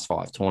his last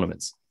 5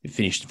 tournaments. He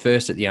finished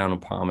first at the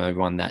Arnold Palmer,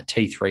 won that,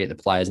 T3 at the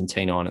Players and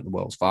T9 at the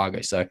Wells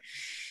Fargo. So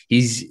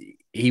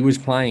he was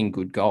playing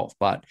good golf,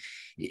 but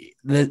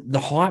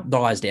the hype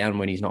dies down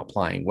when he's not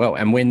playing well.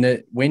 And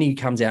when he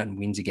comes out and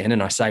wins again,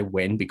 and I say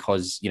when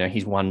because,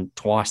 he's won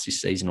twice this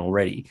season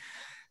already,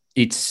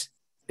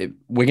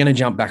 we're going to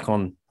jump back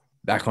on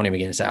him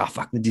again and say, oh,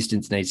 fuck, the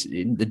distance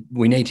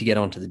we need to get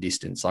onto the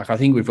distance. I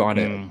think we've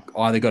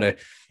either got to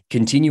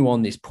continue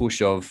on this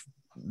push of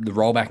the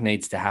rollback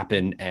needs to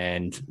happen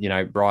and,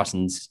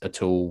 Bryson's a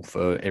tool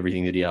for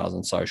everything that he does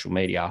on social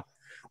media,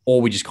 or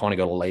we just kind of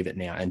got to leave it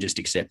now and just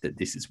accept that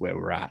this is where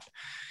we're at.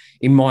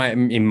 In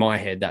my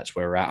head, that's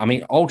where we're at. I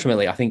mean,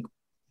 ultimately, I think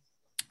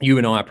you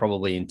and I are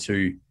probably I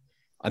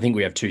think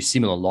we have 2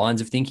 similar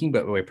lines of thinking,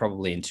 but we're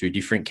probably in 2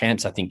 different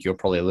camps. I think you're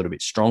probably a little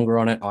bit stronger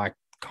on it. I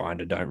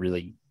kind of don't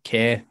really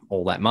care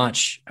all that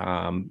much.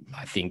 I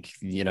think,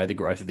 the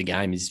growth of the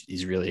game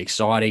is really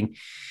exciting,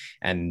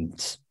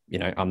 and,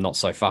 I'm not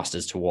so fussed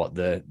as to what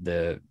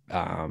the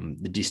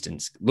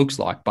distance looks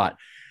like, but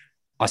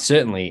I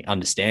certainly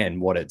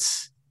understand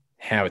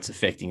how it's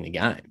affecting the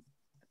game.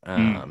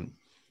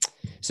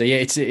 So yeah,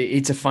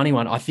 it's a funny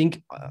one. I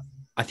think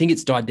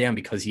it's died down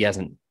because he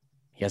hasn't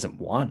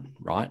won,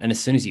 right? And as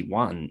soon as he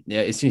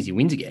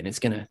wins again, it's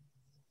gonna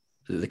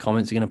the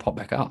comments are going to pop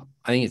back up.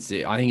 I think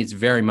it's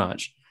very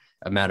much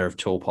a matter of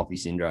tall poppy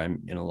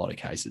syndrome in a lot of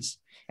cases.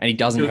 And he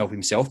doesn't help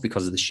himself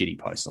because of the shit he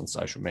posts on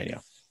social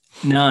media.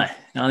 No,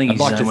 I think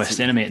he's his own worst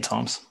enemy at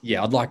times.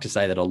 Yeah, I'd like to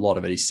say that a lot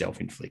of it is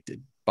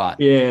self-inflicted. But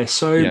yeah,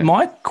 so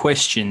my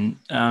question,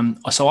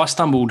 so I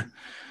stumbled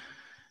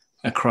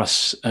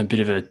across a bit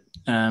of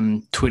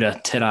a Twitter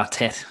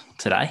tete-a-tete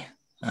today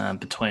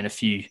between a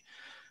few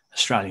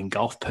Australian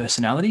golf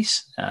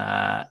personalities.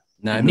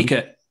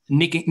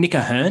 Nick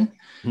Ahern,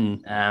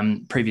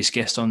 previous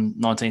guest on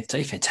 19th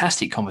Tee,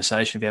 fantastic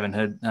conversation. If you haven't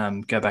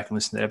heard, go back and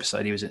listen to that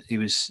episode. He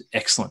was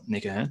excellent,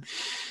 Nick Ahern.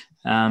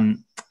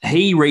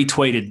 He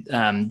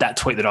retweeted that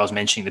tweet that I was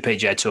mentioning, the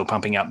PGA Tour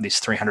pumping up this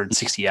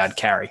 360-yard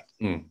carry.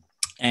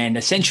 And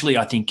essentially,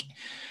 I think,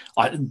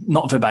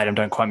 not verbatim,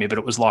 don't quote me, but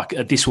it was like,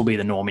 this will be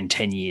the norm in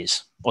 10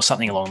 years or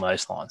something along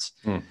those lines.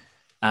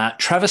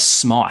 Travis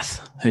Smythe,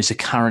 who's a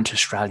current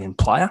Australian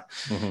player,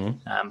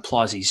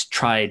 plies his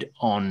trade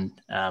on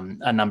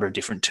a number of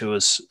different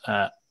tours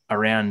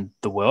around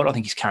the world. I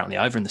think he's currently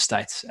over in the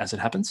States as it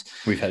happens.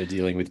 We've had a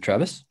dealing with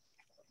Travis.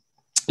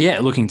 Yeah,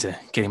 looking to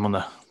get him on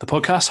the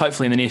podcast,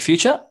 hopefully in the near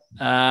future.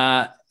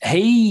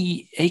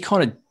 He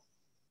kind of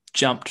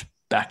jumped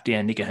back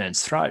down Nick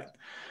Ahern's throat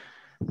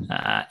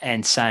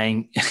and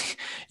saying,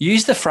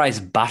 use the phrase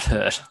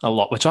butthurt a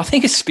lot, which I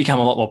think has become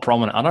a lot more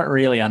prominent. I don't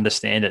really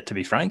understand it, to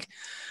be frank,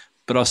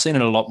 but I've seen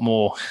it a lot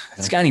more.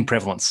 It's gaining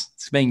prevalence.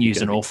 It's being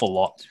used an awful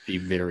lot. Be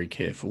very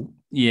careful.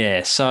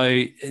 Yeah,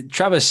 so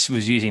Travis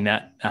was using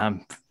that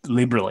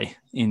liberally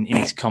in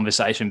his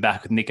conversation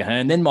back with Nick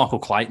Ahern. Then Michael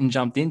Clayton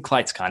jumped in.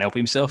 Clayton can't help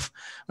himself.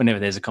 Whenever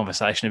there's a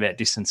conversation about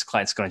distance,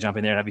 Clayton's going to jump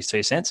in there and have his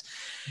 2 cents.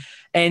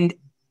 And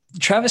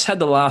Travis had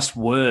the last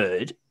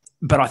word,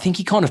 but I think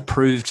he kind of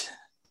proved,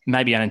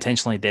 maybe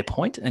unintentionally, their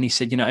point. And he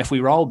said, if we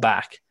roll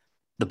back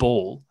the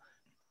ball,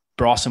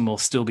 Bryson will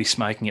still be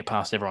smoking it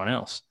past everyone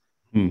else.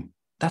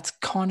 That's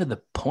kind of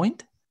the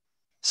point.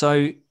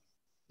 So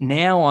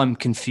now I'm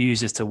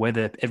confused as to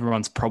whether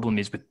everyone's problem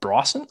is with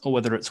Bryson or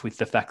whether it's with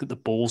the fact that the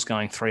ball's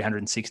going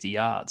 360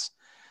 yards.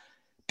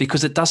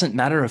 Because it doesn't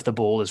matter if the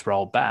ball is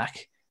rolled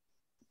back.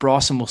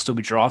 Bryson will still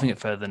be driving it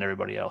further than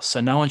everybody else.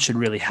 So no one should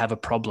really have a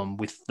problem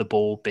with the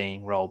ball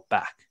being rolled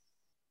back.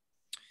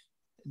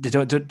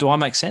 Do I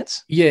make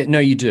sense? Yeah, no,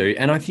 you do.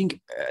 And I think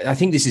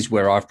this is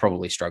where I've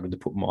probably struggled to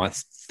put my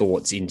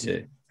thoughts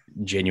into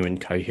genuine,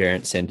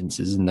 coherent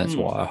sentences. And that's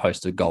why I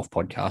host a golf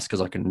podcast,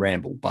 because I can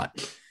ramble.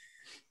 But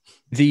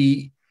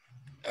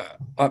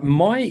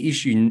my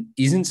issue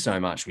isn't so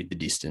much with the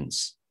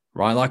distance,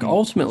 right? Like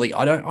ultimately,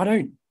 I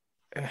don't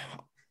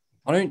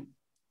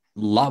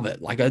love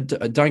it. Like,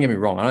 don't get me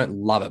wrong, I don't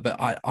love it, but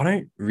I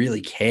don't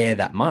really care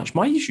that much.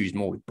 My issue is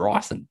more with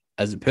Bryson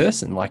as a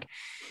person. Like,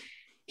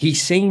 he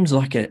seems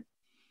like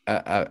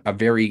a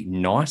very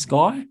nice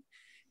guy,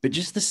 but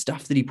just the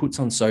stuff that he puts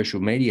on social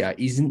media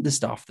isn't the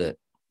stuff that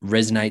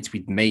resonates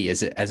with me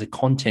as a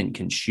content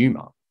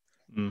consumer.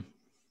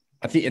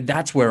 I think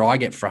that's where I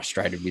get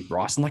frustrated with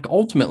Bryson. Like,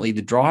 ultimately,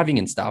 the driving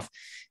and stuff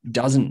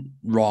doesn't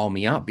rile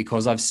me up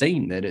because I've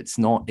seen that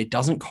it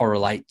doesn't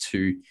correlate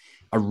to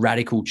a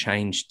radical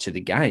change to the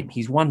game.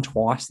 He's won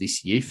twice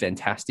this year.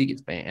 Fantastic.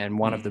 And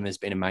one of them has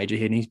been a major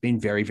hit, and he's been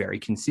very, very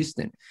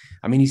consistent.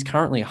 I mean, he's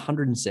currently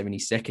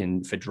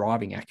 172nd for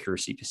driving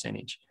accuracy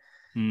percentage.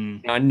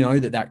 I know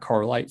that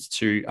correlates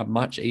to a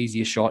much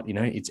easier shot.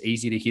 It's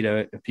easy to hit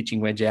a pitching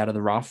wedge out of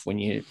the rough when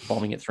you're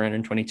bombing at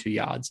 322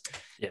 yards.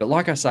 Yep. But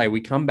like I say, we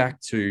come back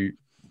to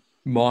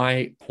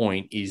my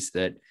point is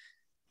that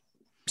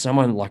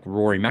someone like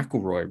Rory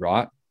McIlroy,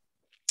 right?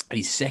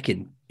 He's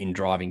second in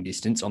driving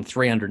distance on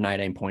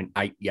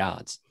 318.8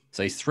 yards.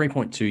 So he's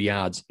 3.2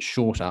 yards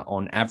shorter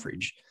on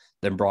average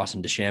than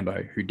Bryson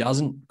DeChambeau, who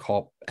doesn't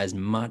cop as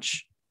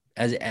much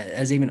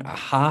as even a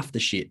half the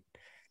shit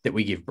that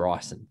we give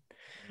Bryson.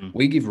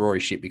 We give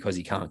Rory shit because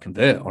he can't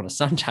convert on a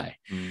Sunday.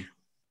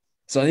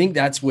 So I think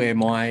that's where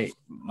I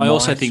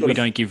also think we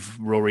don't give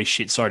Rory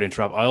shit. Sorry to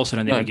interrupt. I also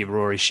don't think we give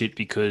Rory shit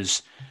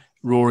because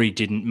Rory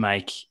didn't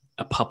make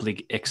a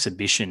public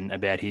exhibition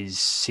about his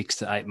 6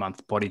 to 8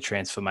 month body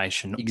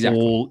transformation,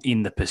 all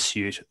in the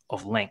pursuit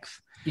of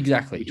length.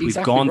 Exactly.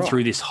 We've gone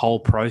through this whole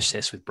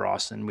process with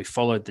Bryson. We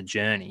followed the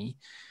journey.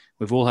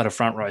 We've all had a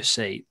front row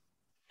seat.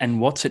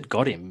 And what's it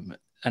got him?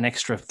 An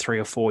extra 3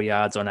 or 4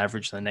 yards on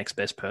average than the next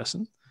best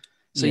person.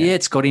 So yeah,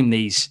 it's got him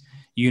these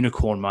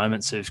unicorn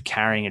moments of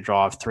carrying a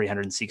drive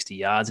 360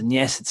 yards. And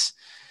yes,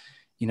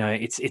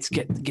 it's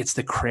gets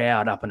the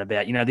crowd up and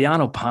about. The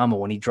Arnold Palmer,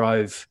 when he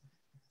drove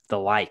the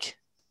lake,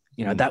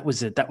 that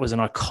was an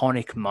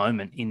iconic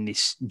moment in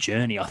this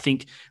journey. I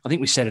think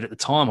we said it at the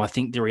time. I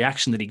think the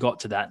reaction that he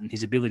got to that and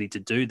his ability to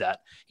do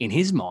that in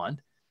his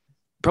mind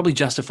probably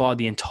justified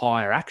the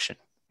entire action.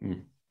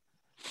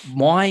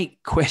 My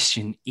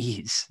question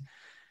is,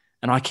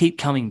 and I keep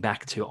coming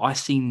back to, I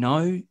see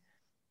no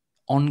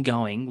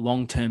ongoing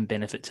long-term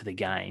benefit to the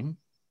game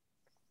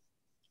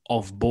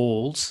of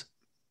balls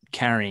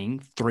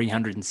carrying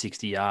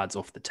 360 yards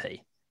off the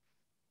tee,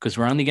 because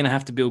we're only going to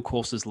have to build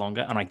courses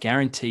longer. And I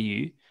guarantee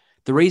you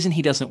The reason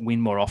he doesn't win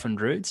more often,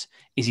 Druids,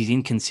 is he's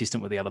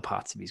inconsistent with the other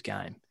parts of his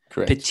game,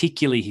 Correct.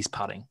 Particularly his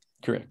putting.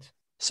 Correct.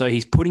 So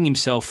he's putting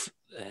himself,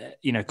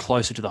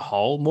 closer to the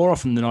hole. More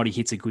often than not, he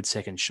hits a good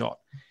second shot.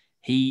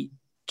 He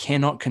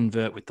cannot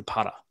convert with the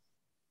putter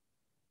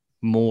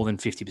more than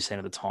 50%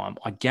 of the time.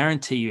 I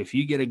guarantee you, if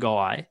you get a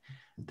guy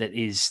that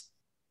is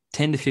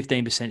 10 to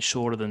 15%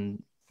 shorter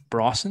than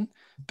Bryson,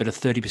 but a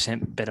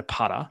 30% better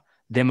putter,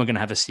 then we're going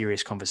to have a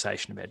serious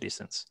conversation about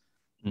distance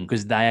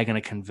because they are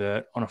going to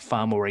convert on a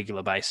far more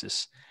regular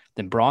basis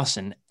than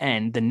Bryson.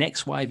 And the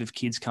next wave of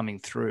kids coming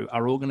through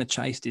are all going to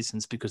chase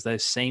distance because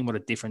they've seen what a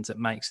difference it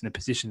makes in the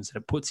positions that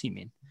it puts him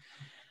in.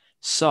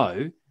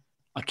 So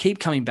I keep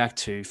coming back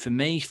to, for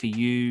me, for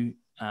you,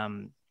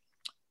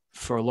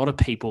 for a lot of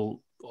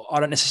people, I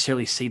don't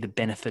necessarily see the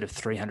benefit of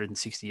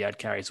 360-yard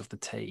carries off the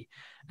tee.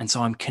 And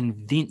so I'm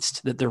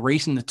convinced that the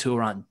reason the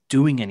tour aren't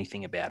doing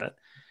anything about it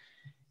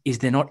is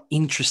they're not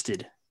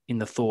interested in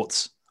the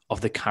thoughts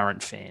of the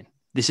current fan.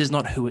 This is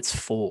not who it's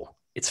for.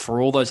 It's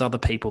for all those other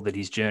people that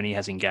his journey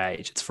has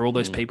engaged. It's for all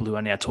those people who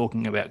are now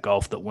talking about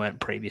golf that weren't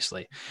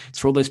previously. It's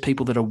for all those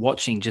people that are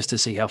watching just to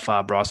see how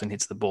far Bryson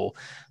hits the ball.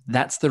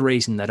 That's the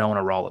reason they don't want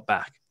to roll it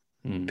back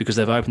because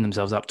they've opened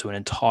themselves up to an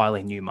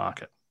entirely new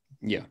market.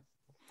 Yeah.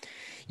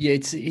 Yeah,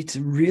 it's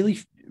really,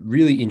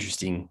 really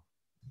interesting.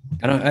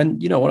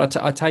 And you know what?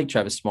 I take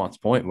Travis Smythe's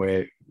point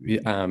where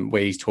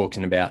he's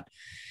talking about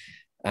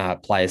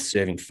players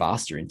serving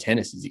faster in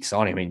tennis is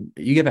exciting. I mean,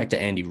 you go back to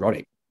Andy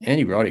Roddick.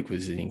 Andy Roddick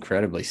was an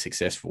incredibly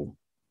successful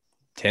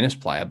tennis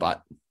player,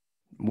 but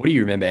what do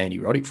you remember Andy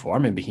Roddick for? I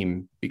remember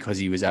him because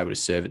he was able to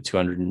serve at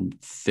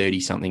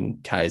 230-something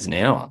Ks an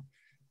hour.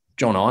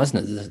 John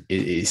Isner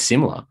is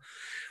similar.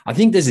 I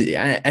think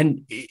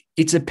and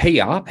it's a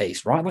PR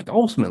piece, right? Like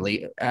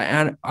ultimately,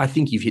 and I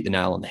think you've hit the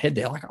nail on the head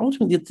there. Like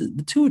ultimately,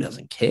 the tour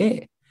doesn't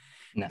care.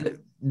 No.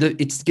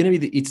 It's going to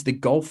be it's the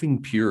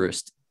golfing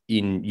purist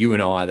in you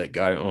and I that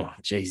go, oh,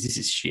 geez, this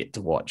is shit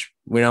to watch.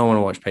 We don't want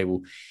to watch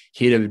people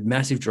hit a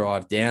massive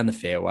drive down the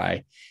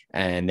fairway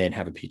and then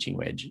have a pitching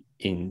wedge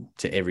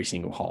into every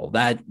single hole.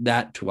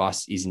 That to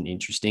us isn't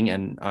interesting,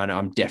 and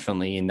I'm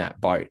definitely in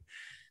that boat.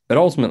 But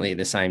ultimately, at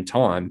the same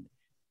time,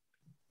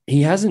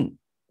 he hasn't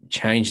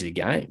changed the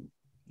game.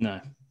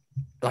 No.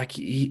 Like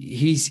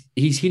he's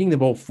hitting the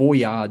ball 4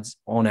 yards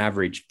on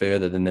average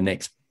further than the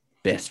next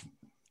best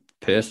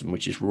person,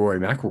 which is Rory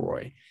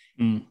McIlroy.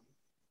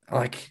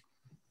 Like,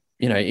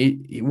 you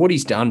know, what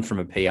he's done from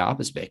a PR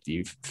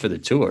perspective for the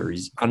tour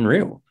is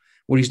unreal.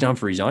 What he's done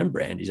for his own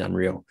brand is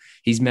unreal.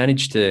 He's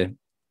managed to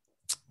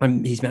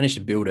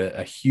build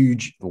a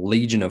huge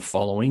legion of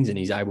followings, and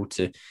he's able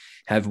to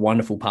have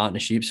wonderful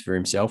partnerships for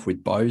himself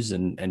with Bose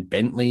and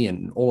Bentley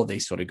and all of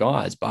these sort of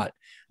guys. But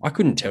I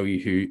couldn't tell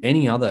you who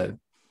any other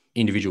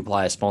individual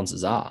player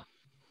sponsors are,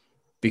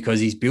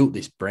 because he's built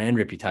this brand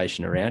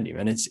reputation around him.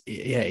 And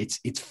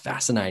it's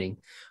fascinating.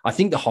 I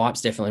think the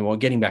hype's definitely, well,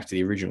 getting back to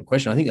the original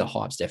question, I think the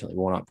hype's definitely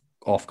worn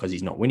off because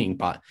he's not winning,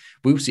 but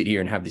we'll sit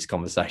here and have this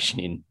conversation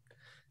in,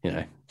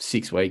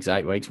 6 weeks,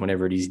 8 weeks,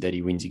 whenever it is that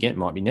he wins again. It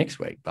might be next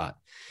week, but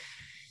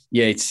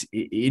yeah,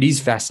 it is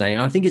fascinating.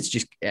 I think it's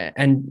just,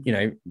 and,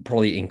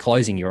 probably in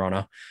closing, Your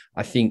Honor,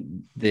 I think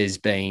there's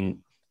been,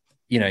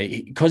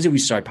 because it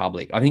was so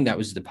public, I think that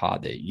was the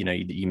part that,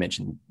 that you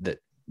mentioned that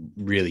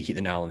really hit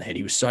the nail on the head.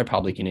 He was so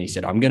public, and he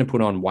said, I'm going to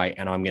put on weight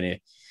and I'm going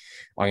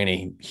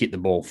to hit the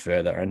ball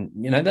further. And,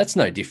 that's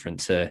no different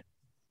to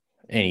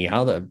any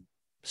other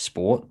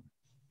sport.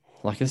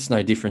 Like, it's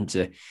no different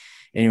to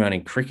anyone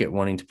in cricket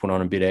wanting to put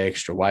on a bit of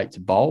extra weight to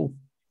bowl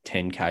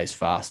 10 Ks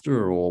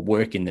faster, or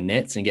work in the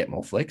nets and get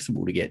more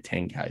flexible to get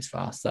 10 Ks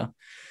faster.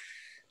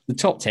 The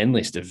top 10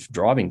 list of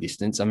driving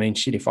distance, I mean,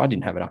 shit, if I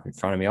didn't have it up in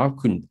front of me,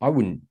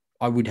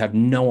 I would have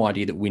no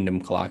idea that Wyndham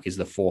Clark is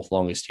the fourth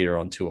longest hitter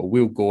on tour.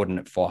 Will Gordon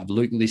at 5,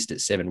 Luke List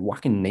at 7,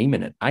 Joaquin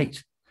Niemann at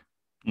 8.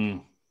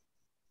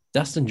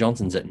 Dustin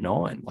Johnson's at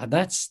 9. Like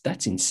that's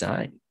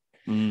insane.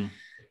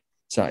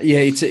 So yeah,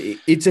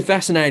 it's a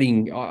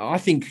fascinating. I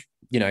think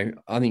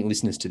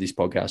listeners to this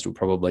podcast will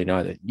probably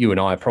know that you and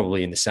I are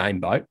probably in the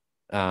same boat.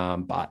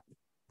 But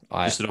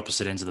just at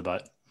opposite ends of the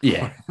boat.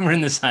 Yeah, we're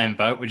in the same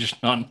boat. We're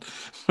just not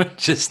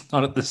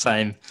at the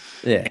same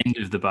end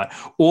of the boat.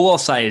 All I'll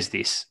say is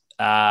this.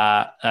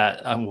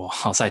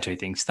 I'll say two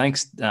things.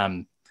 Thanks,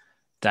 Dane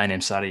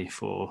M. Suddy,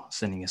 for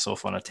sending us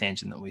off on a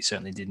tangent that we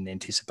certainly didn't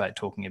anticipate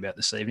talking about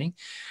this evening.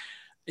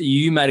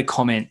 You made a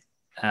comment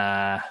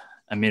a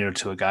minute or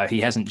two ago.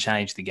 He hasn't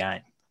changed the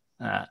game.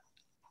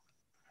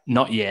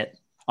 Not yet.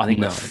 I think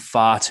we're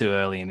far too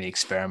early in the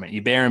experiment.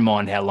 You bear in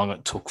mind how long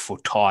it took for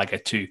Tiger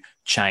to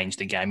change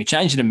the game. He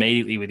changed it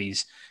immediately with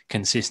his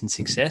consistent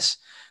success.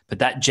 But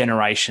that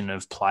generation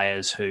of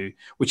players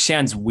which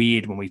sounds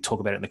weird when we talk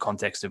about it in the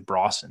context of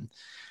Bryson,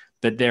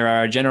 but there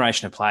are a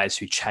generation of players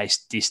who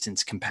chase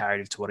distance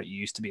comparative to what it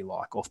used to be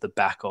like off the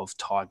back of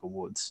Tiger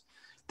Woods.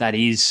 That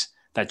is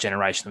that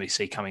generation that we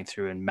see coming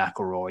through in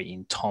McIlroy,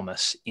 in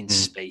Thomas, in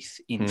Spieth,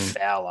 in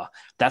Fowler.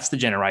 That's the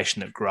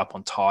generation that grew up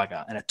on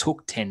Tiger, and it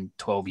took 10,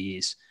 12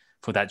 years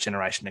for that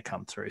generation to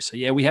come through. So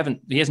yeah, he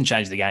hasn't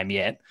changed the game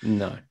yet.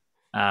 No.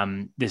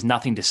 There's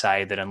nothing to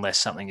say that unless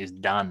something is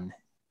done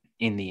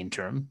in the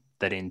interim,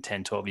 that in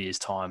 10, 12 years'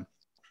 time,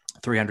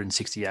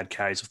 360-yard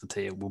carries off the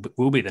tee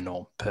will be the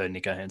norm, per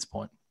Nick O'Hearn's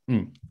point.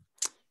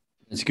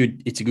 It's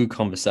good. It's a good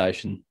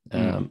conversation.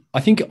 I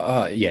think,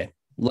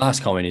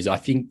 last comment is I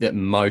think that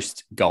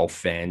most golf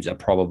fans are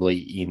probably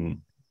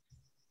in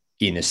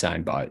the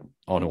same boat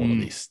on all of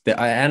this.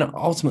 And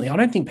ultimately, I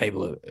don't think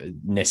people are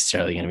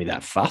necessarily going to be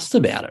that fussed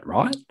about it,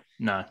 right?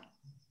 No.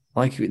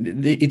 Like,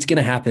 it's going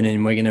to happen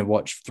and we're going to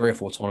watch 3 or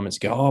 4 tournaments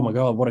go, oh, my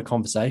God, what a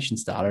conversation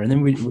starter. And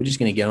then we're just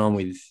going to get on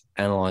with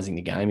analysing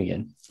the game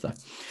again. So,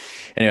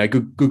 anyway,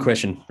 good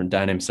question from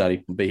Dan M.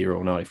 Sadie. We'll be here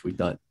all night if we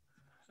don't.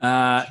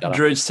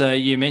 Drew, so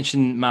you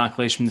mentioned Mark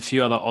Leishman, a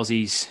few other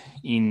Aussies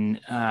in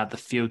the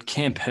field.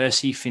 Cam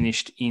Percy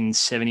finished in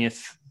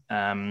 70th.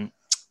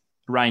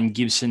 Rain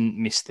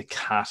Gibson missed the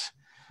cut,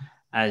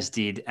 as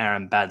did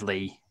Aaron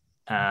Badley.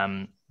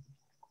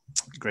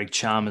 Greg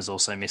Chalmers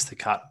also missed the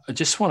cut. I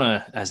just want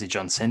to, as did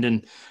John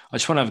Senden, I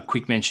just want to have a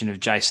quick mention of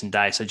Jason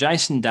Day. So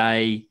Jason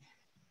Day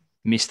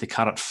missed the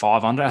cut at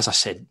 5 under. As I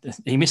said,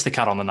 he missed the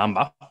cut on the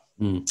number.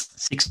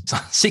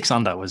 6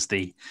 under was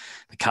the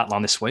cut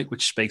line this week,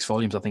 which speaks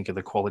volumes, I think, of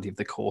the quality of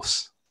the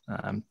course.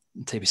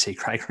 TPC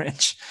Craig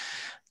Ranch,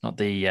 not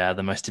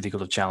the most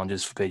difficult of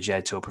challenges for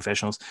PGA Tour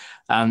professionals.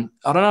 I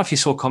don't know if you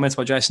saw comments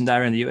by Jason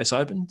Day in the US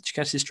Open. Did you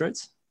catch this,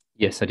 Drews?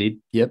 Yes, I did.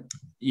 Yep.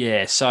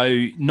 Yeah,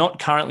 so not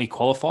currently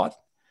qualified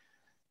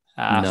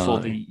for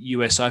the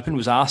US Open.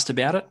 Was asked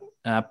about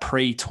it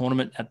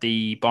pre-tournament at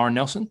the Byron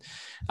Nelson.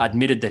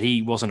 Admitted that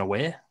he wasn't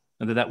aware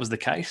that was the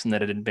case and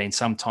that it had been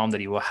some time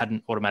that he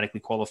hadn't automatically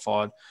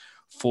qualified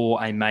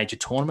for a major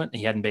tournament.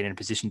 He hadn't been in a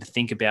position to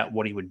think about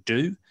what he would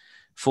do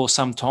for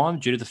some time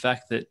due to the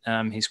fact that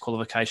his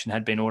qualification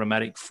had been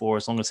automatic for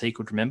as long as he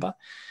could remember,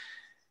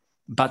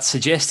 but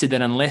suggested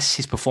that unless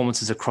his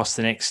performances across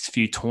the next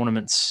few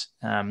tournaments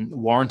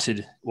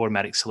warranted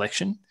automatic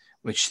selection,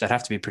 which they'd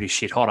have to be pretty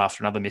shit hot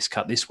after another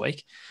miscut this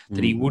week,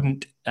 that he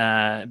wouldn't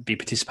be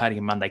participating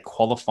in Monday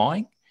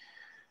qualifying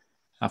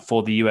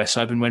for the US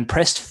Open. When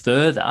pressed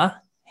further,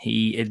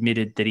 he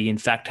admitted that he in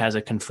fact has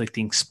a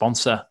conflicting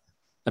sponsor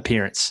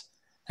appearance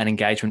and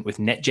engagement with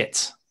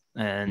NetJets,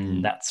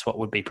 and that's what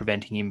would be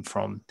preventing him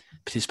from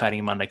participating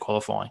in Monday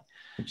qualifying.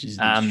 Which is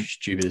the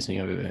stupidest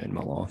thing I've ever heard in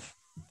my life.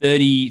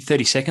 30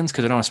 seconds,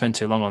 because I don't want to spend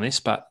too long on this,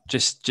 but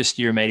just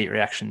your immediate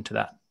reaction to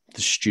that.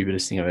 The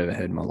stupidest thing I've ever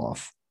heard in my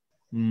life.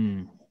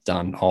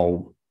 Done.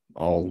 I'll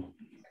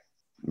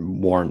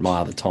warrant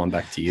my other time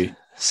back to you.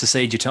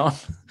 Secede your time.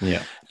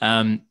 Yeah.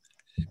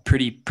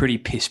 Pretty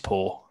piss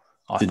poor,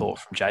 I thought,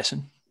 from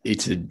Jason.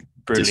 It's a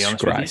brutally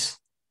disgrace.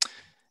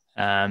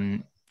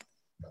 Honest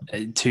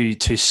with you.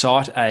 To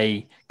cite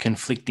a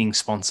conflicting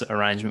sponsor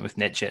arrangement with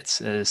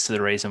NetJets as to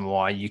the reason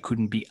why you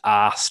couldn't be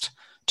asked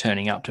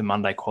turning up to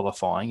Monday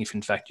qualifying if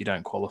in fact you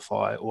don't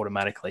qualify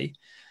automatically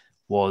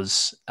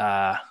was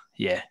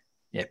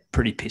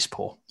pretty piss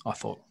poor, I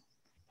thought.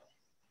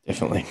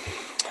 Definitely.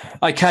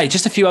 Okay,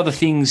 just a few other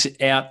things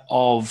out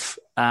of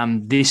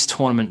this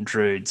tournament,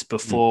 Druids,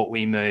 before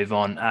we move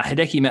on.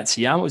 Hideki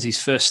Matsuyama was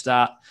his first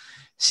start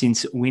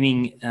since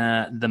winning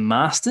the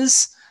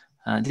Masters.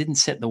 Didn't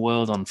set the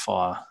world on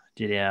fire,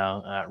 did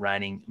our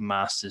reigning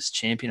Masters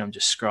champion. I'm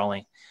just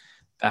scrolling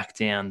back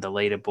down the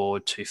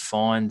leaderboard to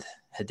find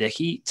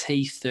Hideki,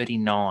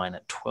 T39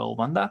 at 12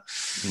 under.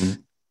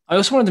 I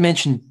also wanted to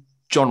mention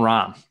John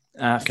Rahm.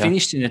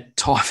 Finished in a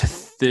tie for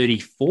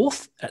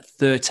 34th at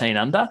 13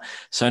 under.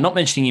 So not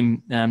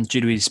mentioning him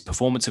due to his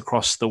performance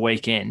across the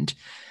weekend.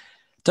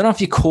 Don't know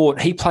if you caught,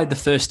 he played the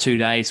first 2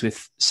 days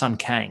with Sun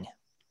Kang.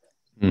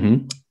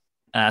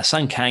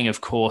 Sun Kang,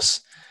 of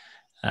course,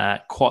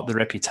 quite the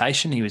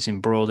reputation. He was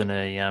embroiled in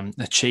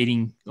a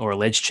cheating or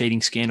alleged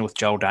cheating scandal with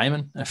Joel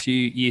Damon a few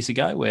years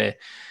ago, where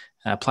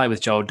played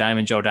with Joel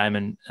Damon. Joel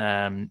Damon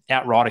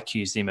outright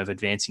accused him of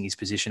advancing his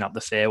position up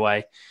the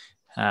fairway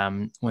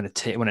when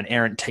an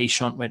errant tee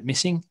shot went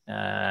missing.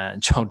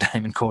 Joel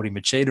Damon called him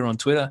a cheater on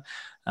Twitter,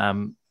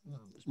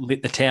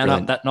 lit the town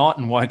up that night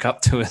and woke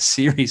up to a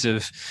series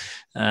of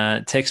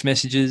text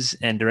messages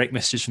and direct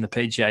messages from the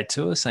PGA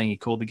Tour saying he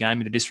called the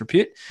game into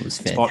disrepute. It was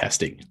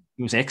fantastic.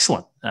 It was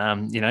excellent.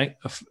 A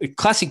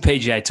classic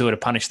PGA Tour to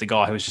punish the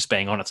guy who was just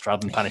being honest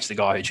rather than punish the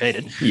guy who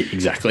cheated. Yeah,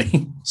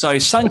 exactly. So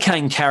Sun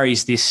Kang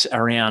carries this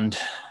around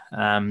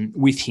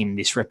with him,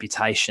 this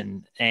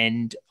reputation,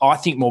 and I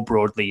think more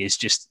broadly is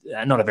just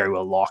not a very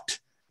well liked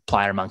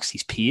player amongst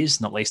his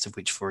peers, not least of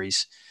which for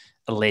his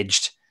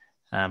alleged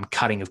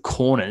cutting of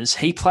corners.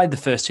 He played the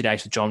first 2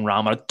 days with John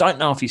Rahm. I don't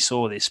know if you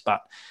saw this,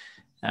 but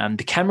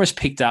the cameras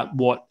picked up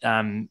what,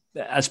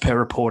 as per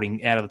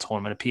reporting out of the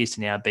tournament, appears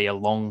to now be a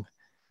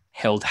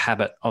long-held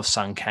habit of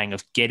Sun Kang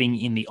of getting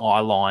in the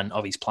eye line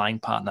of his playing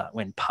partner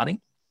when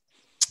putting.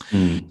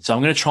 So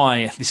I'm going to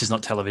try, this is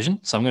not television,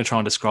 so I'm going to try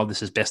and describe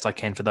this as best I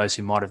can for those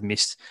who might have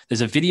missed.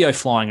 There's a video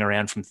flying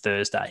around from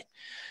Thursday,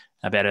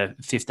 about a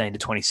 15 to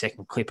 20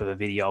 second clip of a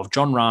video of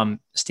John Rahm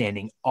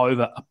standing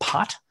over a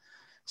putt.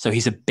 So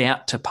he's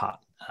about to putt.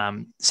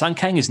 Sun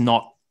Kang is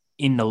not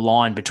in the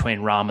line between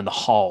Rahm and the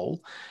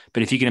hole,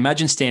 But if you can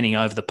imagine standing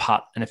over the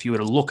putt, and if you were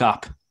to look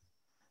up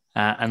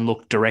and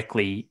look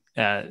directly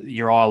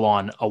your eye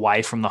line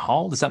away from the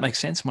hole, does that make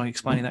sense? Am I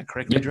explaining that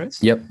correctly, Drew?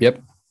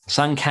 Yep.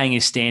 Sung Kang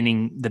is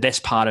standing the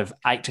best part of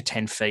 8 to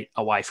 10 feet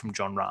away from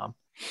Jon Rahm,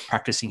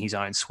 practicing his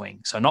own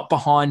swing. So not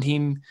behind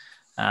him,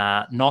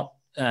 not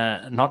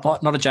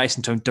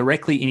adjacent to him,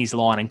 directly in his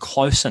line and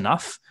close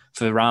enough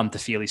for Rahm to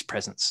feel his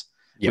presence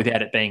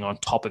without it being on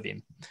top of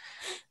him.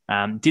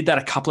 Did that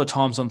a couple of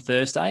times on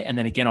Thursday and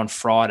then again on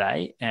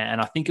Friday. And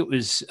I think it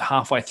was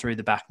halfway through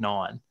the back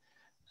 9,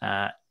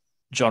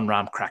 Jon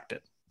Rahm cracked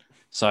it.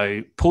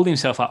 So pulled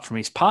himself up from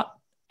his putt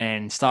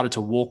and started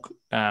to walk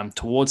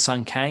towards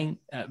Sung Kang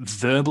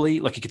verbally.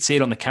 Like you could see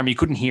it on the camera. You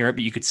couldn't hear it,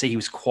 but you could see he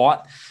was quite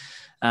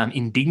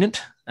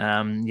indignant.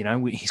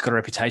 He's got a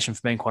reputation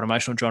for being quite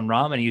emotional, Jon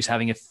Rahm, and he was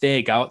having a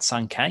fair go at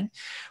Sung Kang.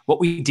 What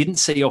we didn't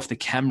see off the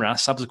camera,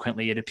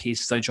 subsequently, it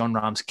appears as though Jon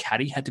Rahm's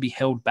caddy had to be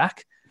held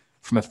back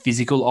from a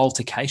physical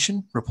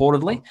altercation,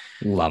 reportedly,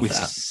 with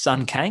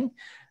Sung Kang.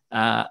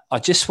 I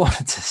just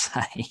wanted to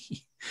say,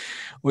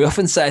 we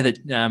often say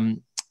that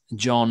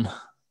John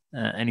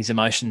and his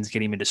emotions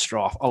get him into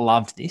strife. I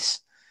loved this.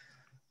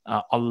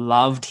 I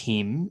loved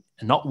him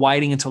not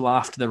waiting until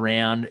after the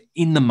round,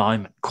 in the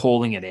moment,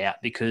 calling it out,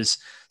 because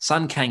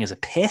Sung Kang is a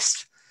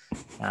pest.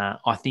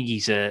 I think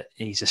he's a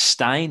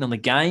stain on the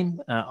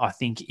game. I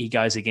think he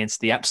goes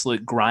against the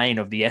absolute grain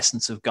of the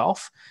essence of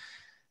golf.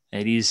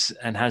 It is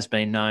and has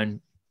been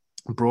known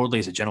broadly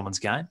as a gentleman's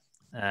game,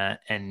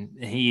 and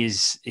he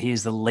is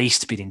the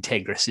least bit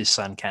integrous, is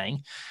Sung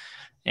Kang.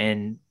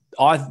 And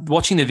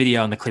watching the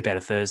video and the clip out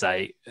of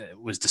Thursday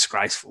was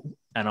disgraceful,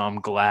 and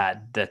I'm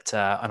glad that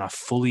and I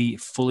fully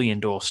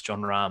endorse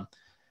Jon Rahm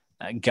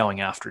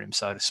going after him,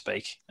 so to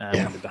speak,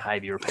 when the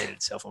behaviour repeated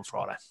itself on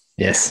Friday.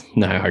 Yes,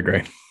 no, I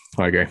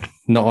agree.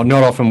 Not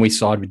often we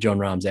side with Jon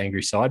Rahm's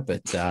angry side,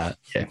 but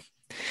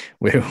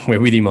we're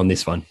with him on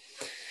this one.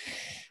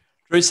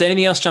 Bruce,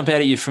 anything else jump out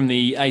at you from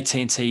the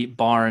AT&T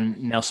Byron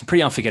Nelson?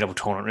 Pretty unforgettable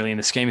tournament, really, in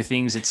the scheme of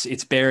things.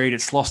 It's buried.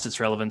 It's lost its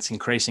relevance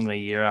increasingly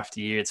year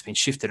after year. It's been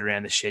shifted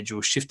around the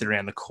schedule, shifted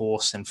around the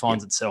course, and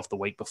finds itself the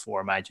week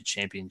before a major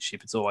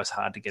championship. It's always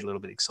hard to get a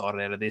little bit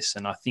excited out of this.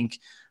 And I think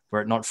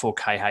were it not for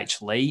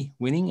KH Lee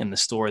winning and the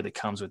story that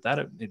comes with that,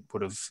 it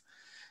would have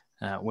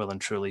well and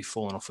truly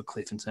fallen off a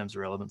cliff in terms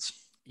of relevance.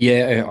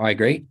 Yeah, I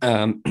agree.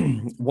 A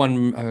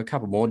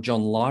couple more.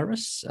 John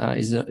Lyris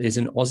is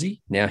an Aussie.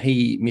 Now,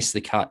 he missed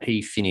the cut.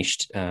 He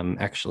finished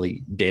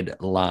actually dead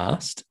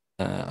last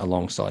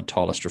alongside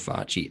Tyler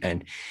Strafacci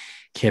and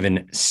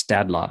Kevin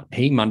Stadler.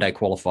 He Monday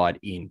qualified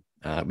in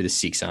with a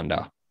 6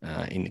 under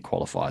in the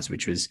qualifiers,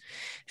 which was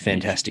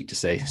fantastic to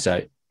see.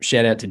 So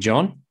shout out to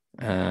John.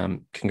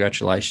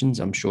 Congratulations.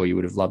 I'm sure you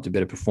would have loved a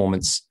better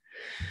performance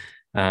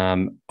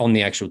on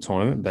the actual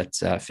tournament, but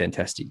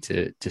fantastic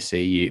to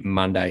see you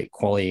Monday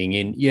qualifying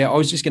in. Yeah, I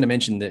was just going to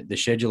mention the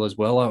schedule as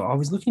well. I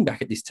was looking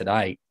back at this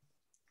today,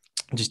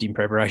 just in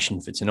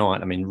preparation for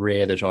tonight. I mean,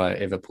 rare that I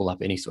ever pull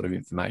up any sort of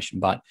information,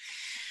 but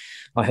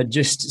I had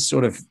just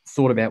sort of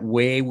thought about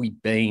where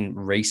we've been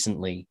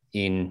recently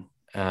in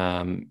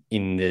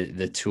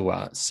the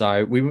tour.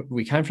 So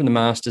we came from the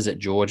Masters at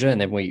Georgia, and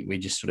then we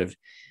just sort of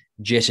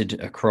jetted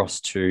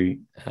across to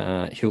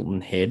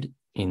Hilton Head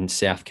in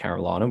South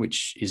Carolina,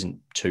 which isn't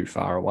too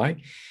far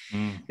away.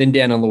 Then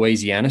down in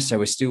Louisiana, so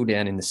we're still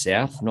down in the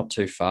South, not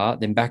too far.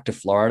 Then back to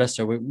Florida,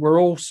 so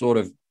we're all sort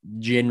of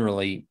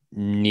generally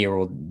near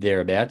or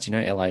thereabouts. You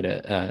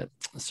know,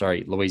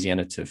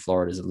 Louisiana to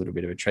Florida is a little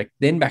bit of a trek.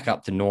 Then back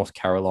up to North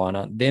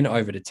Carolina, then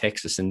over to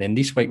Texas, and then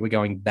this week we're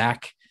going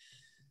back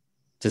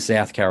to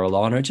South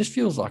Carolina. It just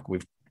feels like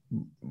we've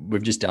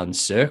just done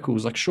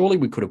circles. Like surely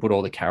we could have put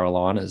all the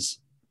Carolinas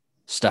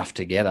stuff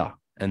together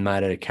and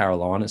made it a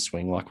Carolina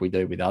swing like we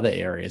do with other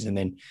areas. And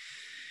then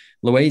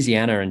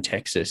Louisiana and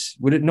Texas,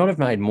 would it not have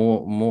made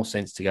more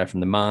sense to go from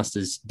the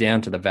Masters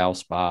down to the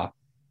Valspar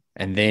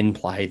and then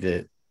play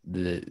the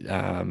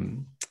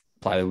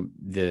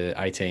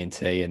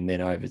AT&T and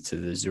then over to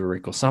the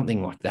Zurich or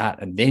something like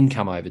that, and then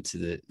come over to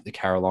the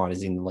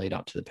Carolinas in the lead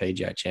up to the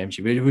PGA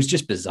Championship? It was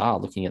just bizarre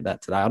looking at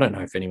that today. I don't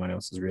know if anyone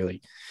else has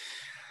really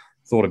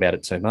thought about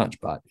it too much,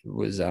 but it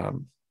was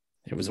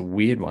a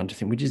weird one to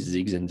think. We just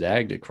zigged and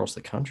zagged across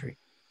the country.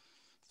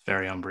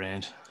 Very on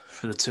brand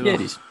for the tour. Yeah,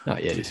 it is. Oh,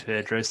 yeah, it is.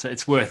 Fair, Drew. So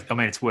it's worth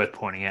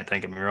pointing out,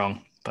 don't get me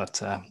wrong,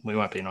 but we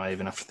won't be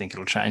naive enough to think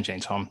it'll change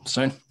anytime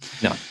soon.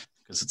 No.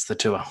 Because it's the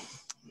tour.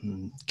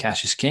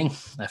 Cash is king.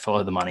 They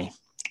follow the money.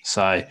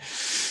 So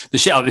the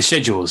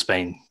schedule has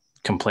been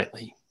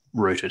completely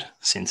rooted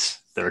since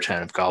the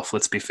return of golf,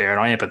 let's be fair. And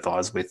I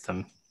empathise with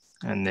them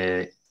and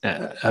their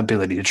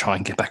ability to try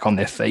and get back on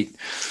their feet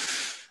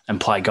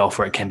and play golf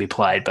where it can be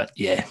played. But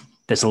yeah,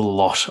 there's a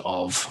lot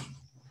of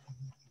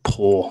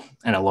poor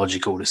and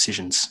illogical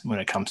decisions when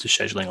it comes to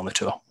scheduling on the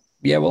tour.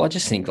 Yeah, well, I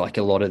just think like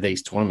a lot of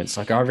these tournaments,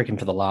 like I reckon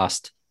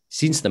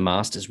since the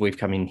Masters, we've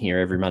come in here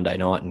every Monday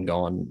night and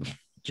gone,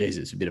 geez,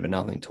 it's a bit of a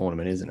nothing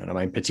tournament, isn't it? I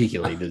mean,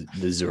 particularly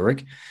the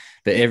Zurich.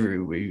 But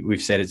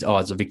we've said it's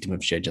a victim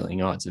of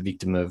scheduling. Oh, it's a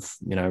victim of,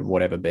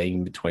 whatever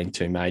being between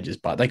two majors.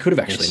 But they could have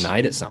actually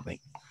made it something.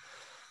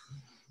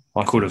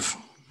 Could have.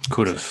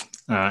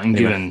 And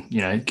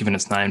Anyway. given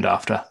it's named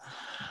after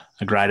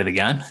a great of the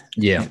game,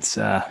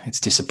 it's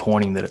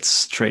disappointing that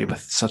it's treated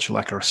with such a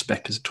lack of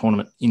respect as a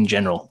tournament in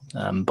general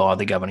by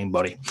the governing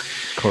body.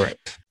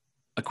 Correct.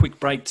 A quick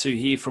break to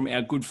hear from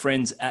our good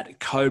friends at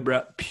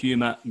Cobra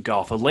Puma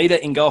Golf, a leader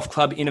in golf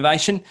club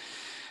innovation.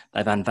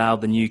 They've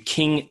unveiled the new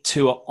King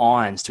Tour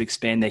irons to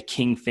expand their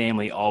King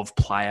family of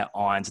player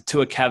irons. A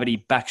tour cavity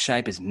back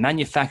shape is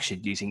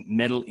manufactured using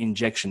metal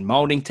injection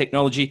molding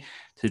technology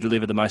to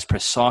deliver the most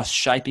precise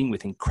shaping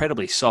with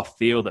incredibly soft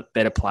feel that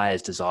better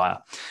players desire.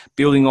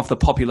 Building off the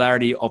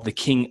popularity of the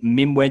King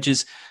MIM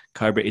wedges,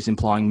 Cobra is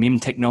employing MIM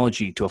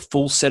technology to a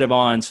full set of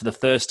irons for the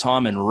first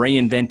time and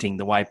reinventing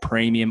the way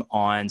premium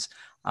irons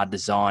are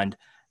designed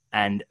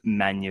and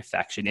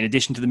manufactured. In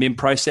addition to the MIM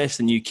process,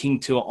 the new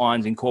King Tour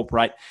irons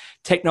incorporate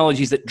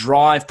technologies that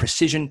drive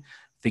precision,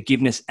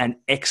 forgiveness, and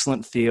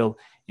excellent feel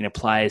in a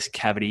player's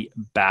cavity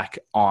back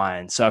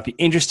iron. So if you're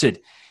interested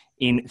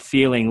in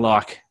feeling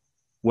like,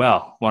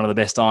 well, one of the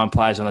best iron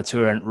players on the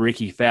tour and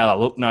Ricky Fowler,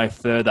 look no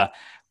further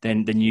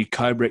than the new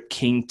Cobra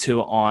King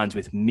Tour irons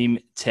with MIM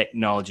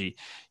technology.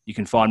 You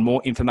can find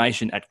more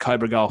information at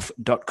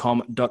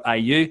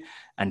cobragolf.com.au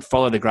and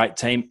follow the great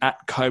team at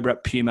Cobra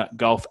Puma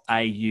Golf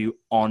AU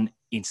on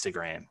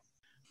Instagram.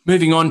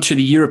 Moving on to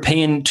the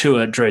European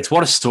Tour, Drews.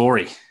 What a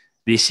story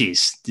this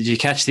is. Did you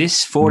catch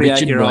this?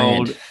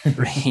 48-year-old,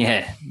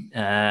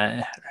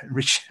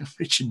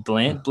 Richard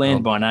Bland.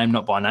 Bland by name,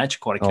 not by nature.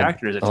 Quite a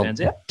character, as it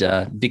turns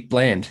out. Dick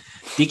Bland.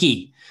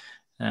 Dicky.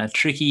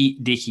 Tricky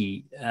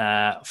Dicky.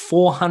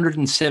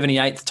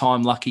 478th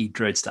time lucky,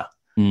 Dreudster.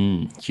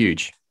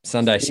 Huge.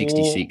 Sunday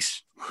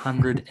 66.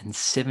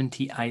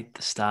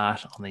 178th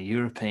start on the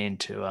European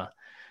Tour.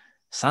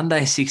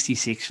 Sunday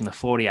 66 from the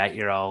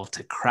 48-year-old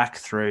to crack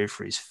through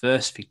for his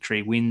first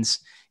victory. Wins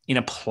in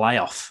a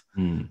playoff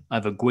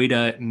over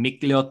Guido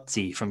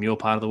Migliozzi from your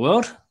part of the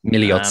world.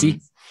 Migliozzi.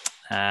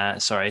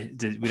 Sorry,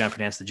 we don't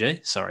pronounce the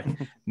G. Sorry,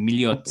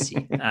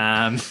 Migliozzi.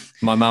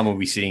 My mum will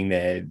be sitting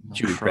there.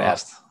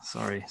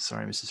 Sorry,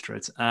 Mrs.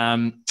 Strutz.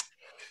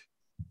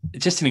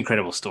 Just an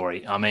incredible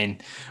story. I mean,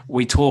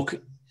 we talk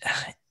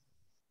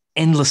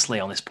endlessly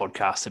on this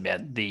podcast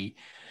about the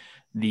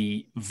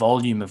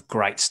volume of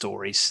great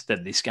stories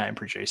that this game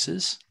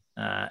produces.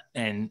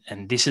 And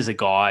this is a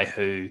guy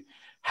who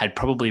had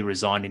probably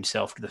resigned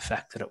himself to the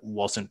fact that it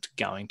wasn't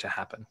going to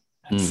happen.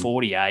 At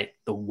 48,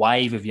 the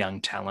wave of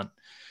young talent,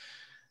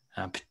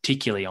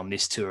 particularly on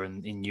this tour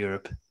in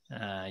Europe,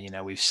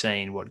 we've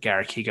seen what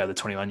Garrick Higo, the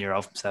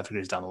 21-year-old from South Africa,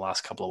 has done the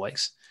last couple of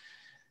weeks.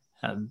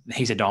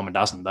 He's a dime a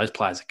dozen. Those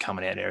players are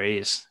coming out their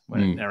ears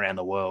around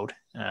the world.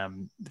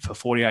 For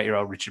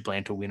 48-year-old Richard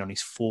Bland to win on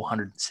his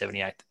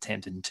 478th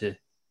attempt and to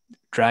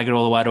drag it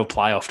all the way to a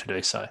playoff to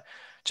do so.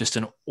 Just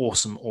an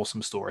awesome,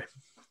 awesome story.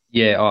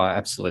 Yeah,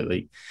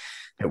 absolutely.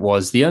 It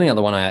was. The only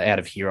other one out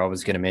of here I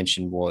was going to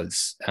mention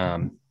was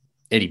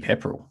Eddie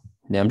Pepperell.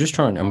 Now,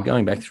 I'm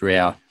going back through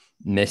our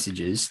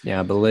messages.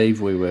 Now, I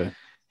believe when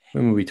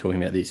were we talking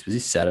about this? Was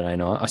this Saturday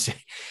night? I said,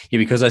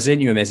 because I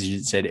sent you a message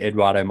that said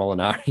Eduardo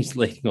Molinari is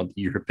leading on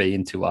the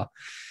European Tour.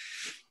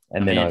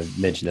 And then I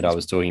mentioned that I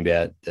was talking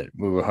about that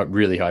we were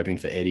really hoping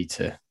for Eddie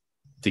to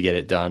get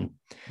it done.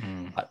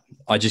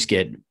 I just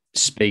get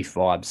Spieth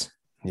vibes,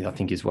 I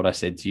think is what I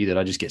said to you, that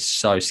I just get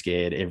so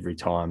scared every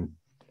time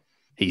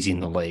he's in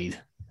the lead.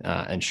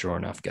 And sure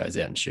enough, goes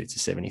out and shoots a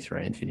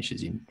 73 and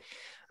finishes in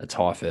a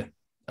tie for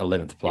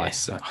 11th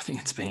place. Yeah, so I think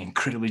it's being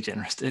incredibly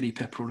generous to Eddie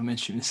Pepperell to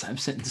mention in the same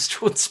sentence as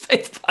Jordan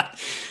Spieth,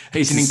 but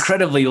he's an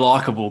incredibly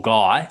likable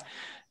guy.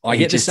 I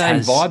get the same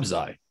vibes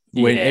though.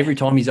 When every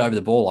time he's over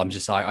the ball, I'm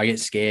just like, I get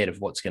scared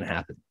of what's going to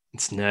happen.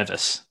 It's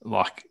nervous.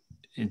 Like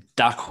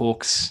duck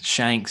hooks,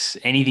 shanks,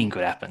 anything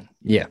could happen.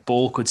 Yeah.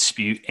 Ball could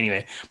spew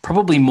anywhere.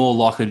 Probably more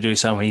likely to do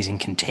so when he's in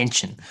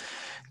contention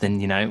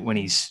than, when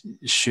he's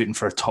shooting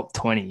for a top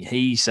 20.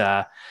 He's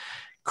a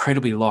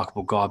incredibly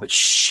likable guy, but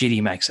shit, he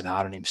makes it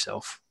hard on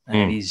himself.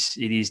 And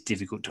it is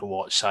difficult to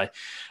watch. So,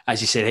 as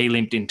you said, he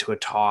limped into a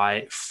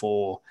tie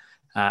for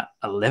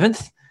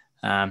 11th.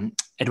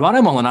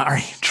 Eduardo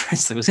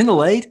Molinari was in the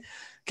lead,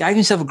 gave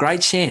himself a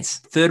great chance.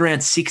 Third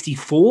round,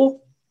 64.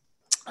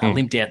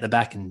 Limped out the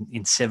back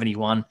in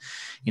 71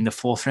 in the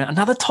fourth round.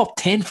 Another top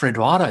 10 for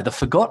Eduardo, the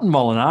forgotten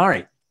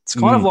Molinari. It's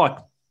kind of like,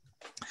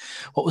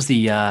 what was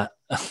the I'm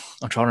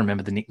trying to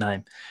remember the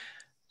nickname.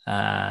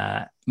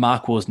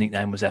 Mark War's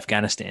nickname was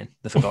Afghanistan,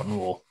 the Forgotten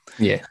War.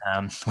 Yeah.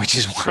 Which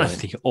is one of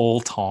the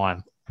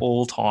all-time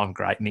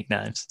great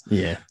nicknames.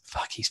 Yeah.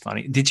 Fuck, he's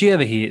funny. Did you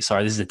ever hear,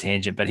 sorry, this is a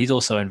tangent, but he's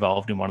also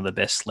involved in one of the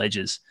best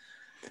sledges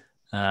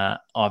I've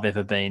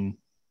ever been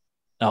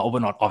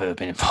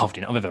involved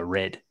in. I've ever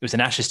read. It was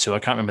an Ashes tour. I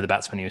can't remember the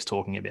batsman he was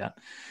talking about.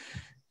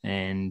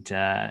 And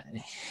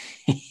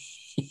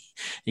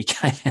he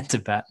came out to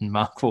bat and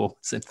Mark Waugh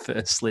said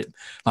first slip,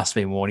 must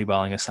have been Warnie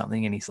bowling or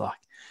something. And he's like,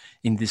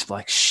 in this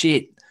like,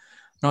 shit,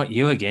 not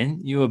you again.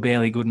 You were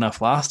barely good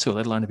enough last tour,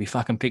 let alone to be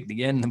fucking picked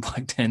again. And the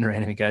bloke turned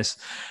around and he goes,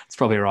 it's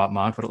probably right,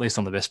 Mark, but at least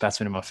I'm the best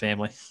batsman in my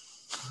family.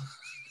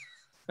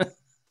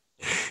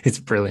 It's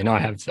brilliant. I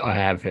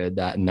have heard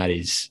that, and that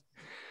is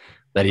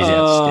That is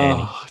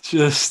outstanding.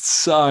 Just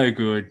so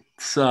good.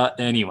 So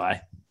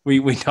anyway,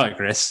 we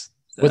digress.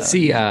 What's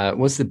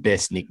the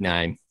best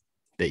nickname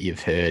that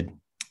you've heard?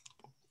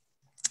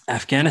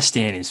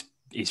 Afghanistan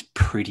is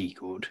pretty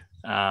good.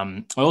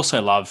 I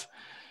also love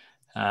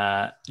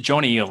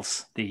John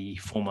Eales, the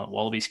former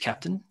Wallabies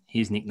captain.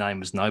 His nickname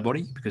was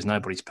Nobody because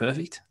nobody's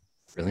perfect.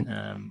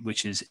 Brilliant.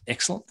 Which is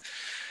excellent.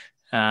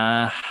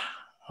 I'm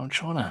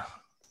trying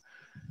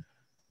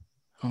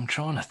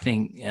to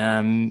think.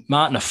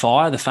 Martin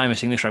Afire, the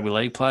famous English rugby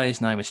league player,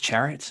 his name was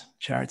Chariots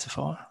of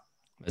Fire.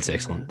 That's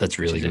excellent. That's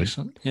really good.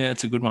 Excellent. Yeah,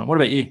 it's a good one. What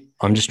about you?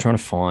 I'm just trying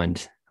to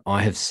find.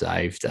 I have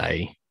saved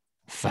a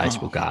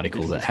Facebook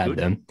article that had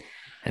them,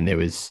 and there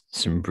was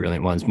some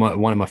brilliant ones.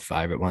 One of my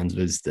favorite ones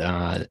was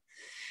a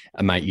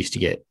mate used to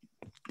get.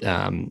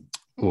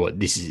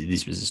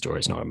 This was a story.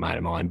 It's not a mate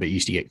of mine, but he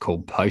used to get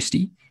called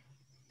Posty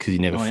because he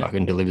never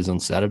fucking delivers on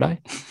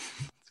Saturday.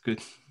 It's good.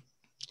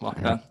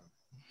 Like that.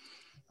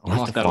 I'll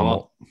have to find a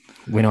lot.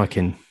 When I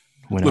can.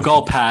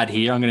 I'll pad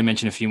here. I'm going to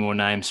mention a few more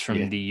names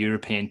from the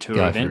European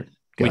Tour event,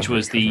 which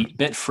was the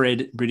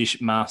Betfred British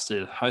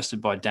Master,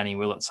 hosted by Danny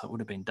Willett. So it would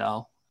have been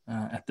dull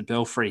at the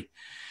Belfry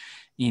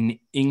in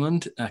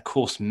England.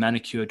 Course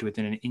manicured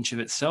within an inch of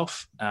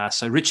itself.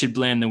 So Richard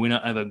Bland, the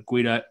winner over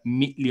Guido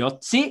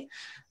Migliozzi.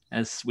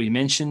 As we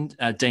mentioned,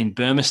 Dean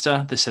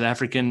Burmester, the South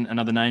African,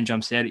 another name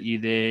jumps out at you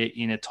there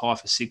in a tie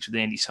for 6 with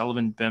Andy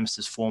Sullivan.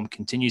 Burmester's form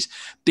continues.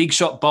 Big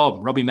Shot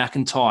Bob, Robbie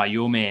McIntyre,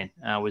 your man,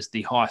 was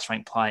the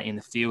highest-ranked player in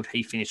the field.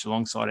 He finished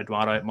alongside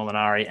Eduardo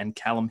Molinari and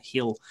Callum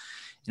Hill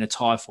in a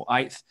tie for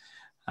 8th.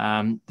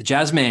 The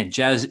Jazz man,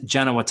 Jazz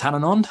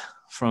Janawattananond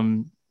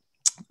from,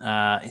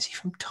 is he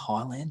from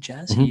Thailand,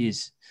 Jazz? Mm-hmm. He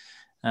is.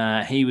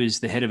 He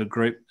was the head of a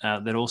group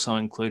that also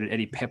included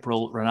Eddie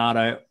Pepperell,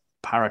 Renato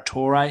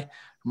Paratore.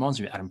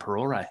 Reminds me of Adam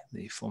Perore,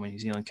 the former New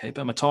Zealand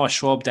keeper. Matthias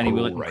Schwab, Danny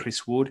Willett, and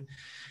Chris Wood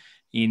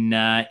in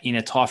a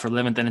tie for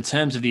 11th. And in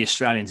terms of the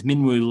Australians,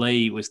 Minwoo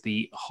Lee was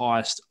the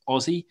highest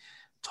Aussie,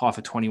 tie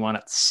for 21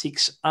 at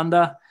 6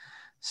 under.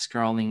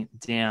 Scrolling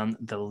down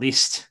the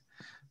list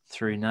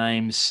through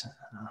names.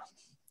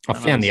 I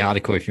found the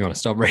article if you want to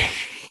stop reading.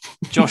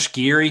 Josh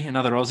Geary,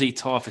 another Aussie,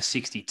 tie for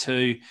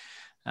 62.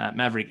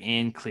 Maverick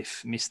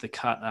Ancliffe missed the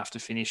cut after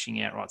finishing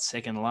outright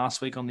second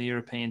last week on the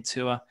European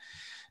Tour.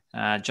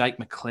 Jake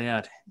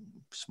McLeod,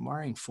 some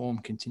worrying form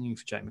continuing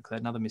for Jake McLeod.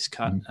 Another missed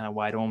cut.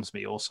 Wade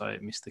Ormsby also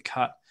missed the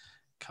cut.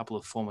 A couple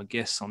of former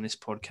guests on this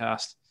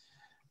podcast.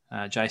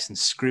 Jason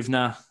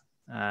Scrivener,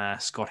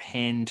 Scott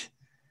Hand.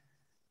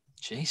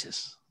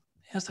 Jesus,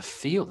 how's the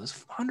field? There's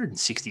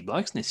 160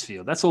 blokes in this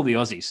field. That's all the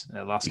Aussies.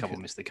 Last couple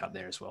missed the cut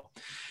there as well.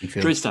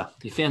 Drewster,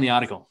 you found the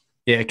article.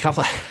 Yeah, a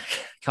couple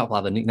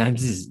other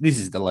nicknames. This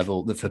is the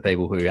level that for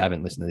people who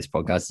haven't listened to this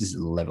podcast, this is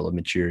the level of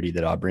maturity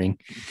that I bring.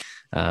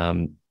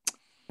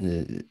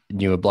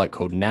 Knew a bloke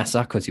called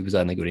NASA because he was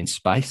only good in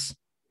space,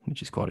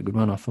 which is quite a good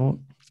one, I thought.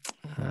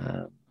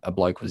 A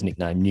bloke was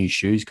nicknamed New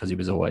Shoes because he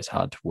was always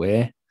hard to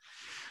wear.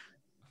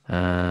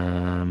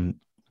 There's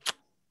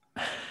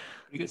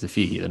a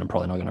few here that I'm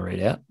probably not going to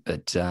read out,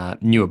 but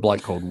knew a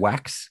bloke called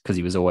Wax because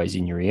he was always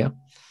in your ear.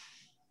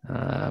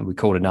 We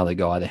called another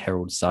guy the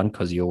Herald Sun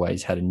because he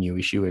always had a new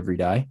issue every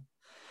day.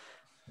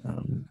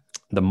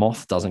 The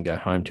moth doesn't go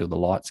home till the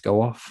lights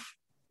go off.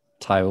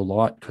 Tail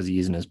light because he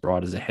isn't as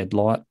bright as a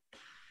headlight.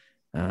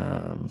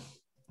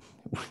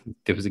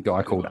 There was a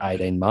guy called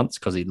 18 months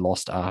because he'd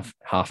lost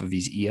half of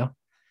his ear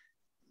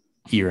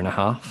and a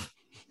half.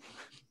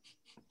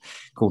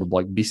 Called a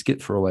bloke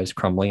Biscuit for always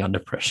crumbling under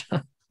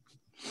pressure.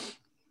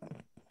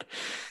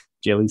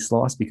 Jelly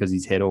Slice because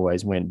his head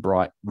always went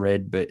bright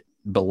red, but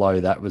below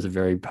that was a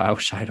very pale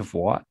shade of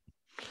white.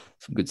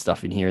 Some good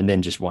stuff in here. And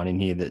then just one in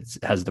here that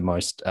has the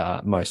most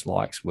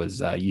likes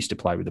was used to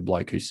play with a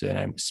bloke whose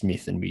surname was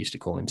Smith, and we used to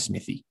call him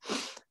Smithy.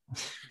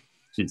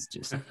 It's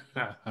just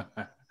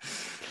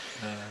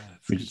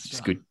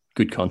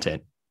good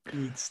content.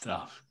 Good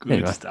stuff.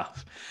 Good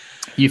stuff.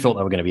 You thought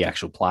they were going to be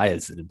actual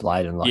players that had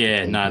played, and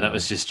that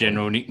was just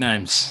general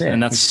nicknames. Yeah,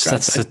 and that's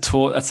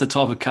the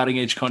type of cutting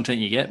edge content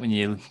you get when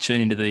you tune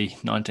into the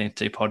 19th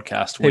Tee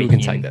podcast. People can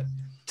take that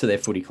to their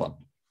footy club.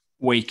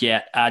 Week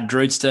out.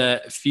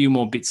 Drewster, a few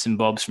more bits and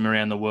bobs from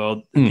around the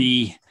world.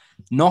 The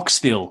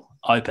Knoxville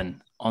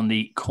Open on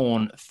the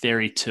Corn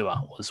Ferry Tour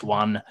was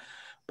won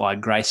by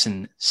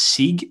Grayson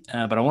Sigg,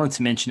 but I wanted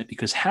to mention it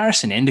because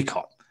Harrison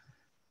Endicott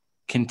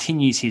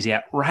continues his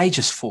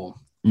outrageous form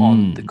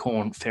on the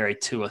Corn Ferry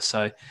Tour.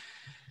 So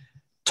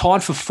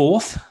tied for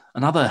 4th,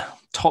 another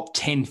top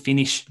 10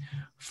 finish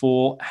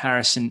for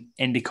Harrison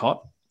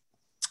Endicott.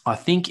 I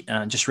think,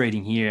 just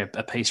reading here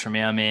a piece from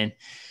our man,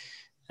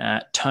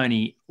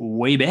 Tony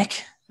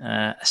Wiebeck,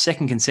 a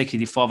second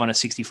consecutive 5 under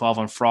 65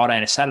 on Friday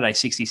and a Saturday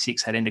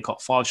 66 had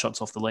Endicott 5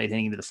 shots off the lead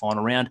heading into the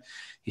final round.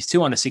 He's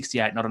 2 under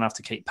 68, not enough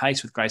to keep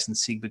pace with Grayson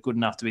Sigg, but good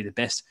enough to be the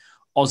best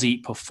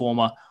Aussie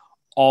performer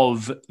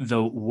of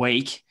the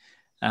week.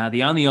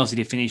 The only Aussie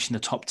to finish in the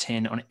top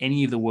 10 on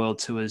any of the world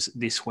tours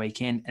this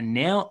weekend, and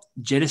now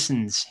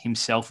jettisons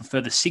himself a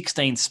further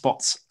 16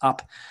 spots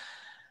up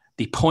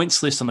the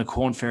points list on the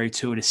Corn Ferry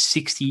Tour to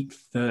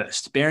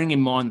 61st, bearing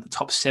in mind that the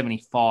top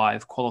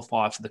 75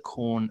 qualify for the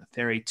Corn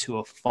Ferry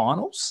Tour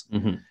finals.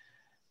 Mm-hmm.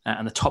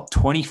 And the top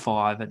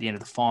 25 at the end of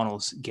the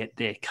finals get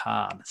their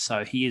card.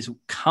 So he is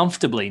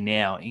comfortably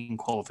now in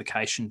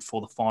qualification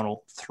for the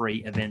final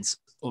 3 events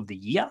of the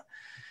year.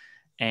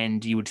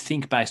 And you would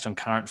think, based on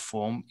current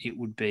form, it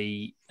would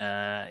be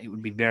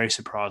very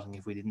surprising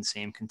if we didn't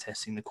see him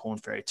contesting the Corn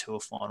Ferry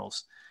Tour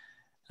finals,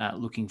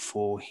 looking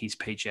for his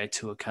PGA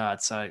Tour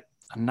card. So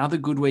another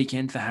good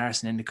weekend for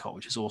Harrison Endicott,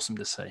 which is awesome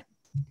to see.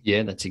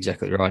 Yeah, that's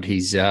exactly right.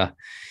 He's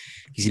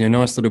in a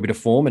nice little bit of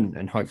form,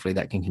 and hopefully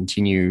that can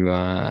continue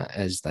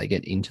as they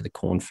get into the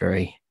Corn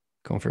Ferry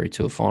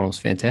Tour finals.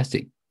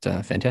 Fantastic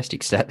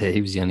stat there.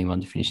 He was the only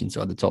one to finish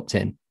inside the top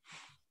 10.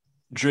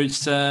 Drew,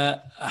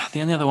 the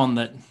only other one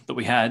that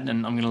we had,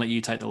 and I'm going to let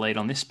you take the lead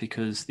on this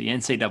because the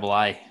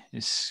NCAA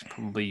is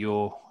probably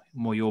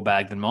more your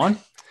bag than mine.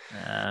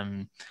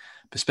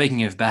 But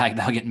speaking of bag,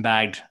 they're getting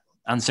bagged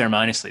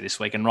unceremoniously this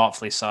week, and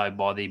rightfully so,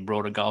 by the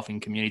broader golfing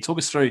community. Talk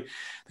us through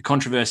the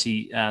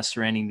controversy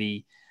surrounding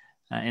the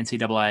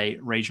NCAA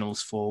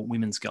regionals for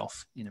women's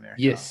golf in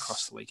America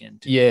across the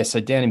weekend. Yeah, so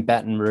down in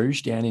Baton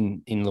Rouge,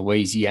 down in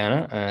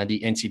Louisiana,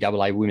 the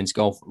NCAA women's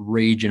golf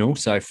regional.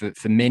 So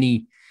for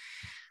many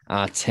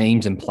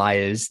teams and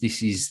players,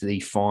 this is the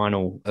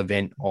final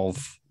event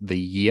of the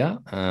year.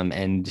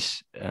 And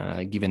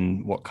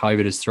given what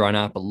COVID has thrown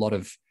up, a lot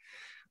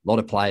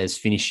of players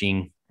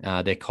finishing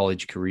their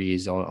college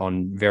careers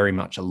on very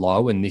much a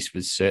low, and this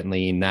was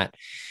certainly in that.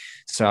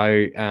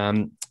 So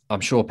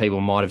I'm sure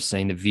people might have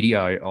seen the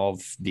video of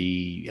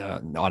the I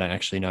don't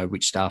actually know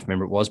which staff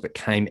member it was, but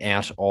came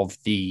out of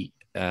the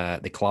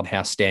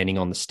clubhouse standing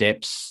on the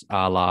steps,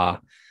 a la,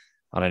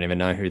 I don't even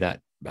know who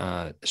that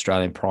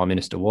Australian Prime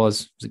Minister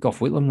was. Was it Gough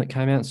Whitlam that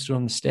came out and stood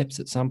on the steps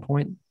at some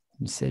point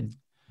and said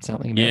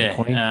something about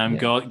the Queen?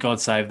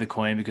 God save the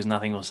Queen, because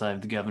nothing will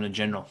save the Governor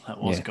General.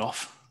 That was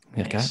Gough.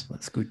 Okay, yes.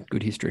 That's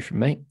good history from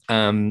me.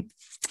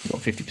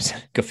 Got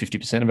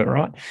 50% of it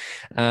right.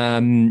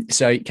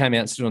 So he came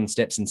out and stood on the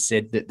steps and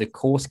said that the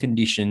course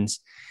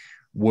conditions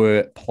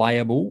were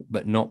playable,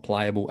 but not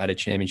playable at a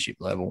championship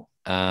level.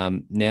 Now,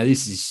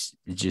 this is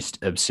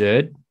just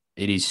absurd.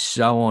 It is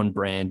so on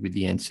brand with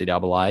the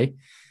NCAA,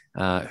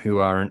 who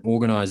are an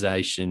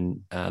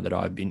organisation that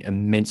I've been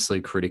immensely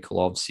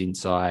critical of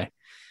since I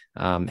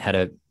had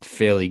a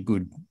fairly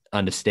good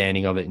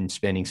understanding of it and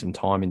spending some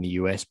time in the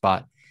US,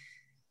 but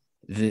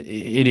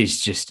it is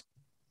just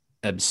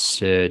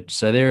absurd.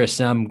 So there are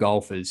some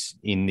golfers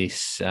in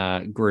this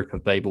group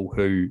of people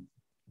who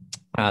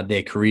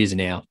their careers are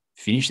now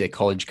finished. Their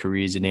college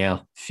careers are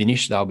now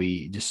finished. They'll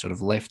be just sort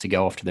of left to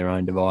go off to their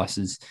own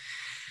devices.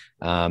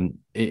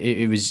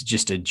 It was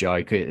just a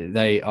joke.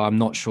 I'm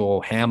not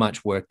sure how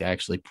much work they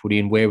actually put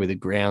in. Where were the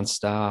ground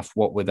staff?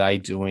 What were they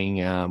doing?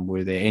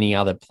 Were there any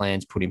other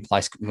plans put in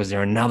place? Was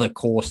there another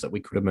course that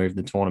we could have moved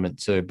the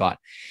tournament to? But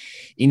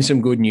in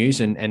some good news,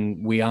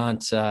 and we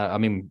aren't,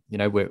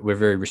 we're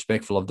very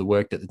respectful of the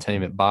work that the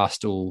team at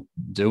Barstool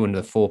do in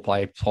the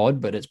 4-player pod,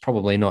 but it's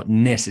probably not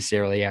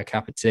necessarily our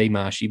cup of tea,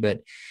 Marshy,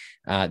 but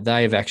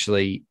they have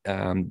actually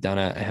done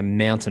a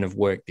mountain of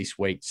work this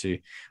week to,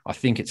 I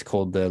think it's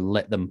called the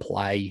Let Them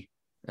Play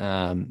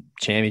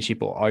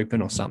Championship or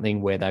Open or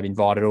something, where they've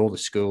invited all the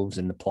schools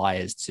and the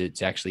players to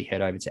actually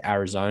head over to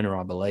Arizona,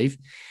 I believe,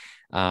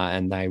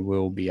 and they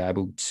will be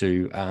able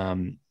to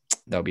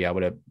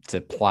to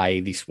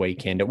play this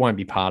weekend. It won't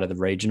be part of the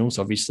regionals,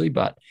 obviously,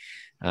 but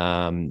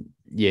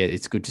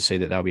it's good to see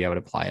that they'll be able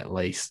to play at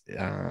least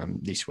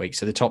this week.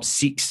 So the top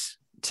 6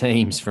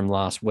 teams from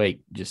last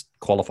week just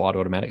qualified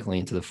automatically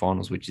into the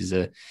finals, which is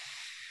a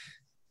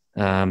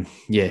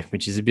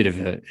bit of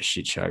a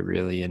shit show,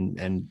 really.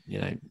 And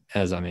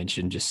as I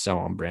mentioned, just so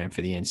on brand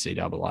for the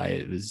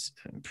NCAA. It was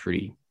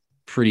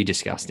pretty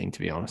disgusting, to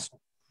be honest.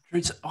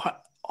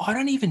 I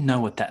don't even know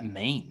what that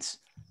means.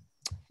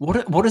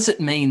 What does it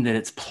mean that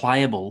it's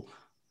playable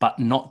but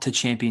not to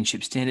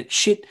championship standard?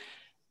 Shit,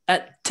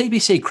 at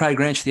TBC Craig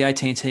Ranch for the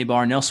AT&T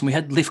Byron Nelson, we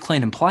had lift,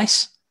 clean and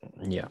place.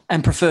 Yeah.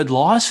 And preferred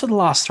lies for the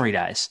last 3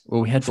 days.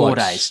 Well, we had 4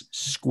 days.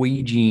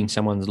 Squeegeeing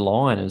someone's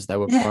line as they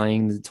were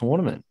playing the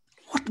tournament.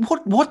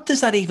 What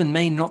does that even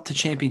mean, not to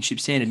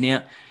championship standard?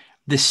 Now,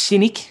 the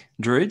cynic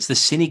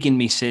in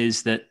me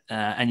says that,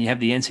 and you have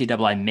the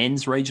NCAA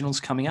men's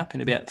regionals coming up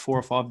in about 4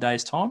 or 5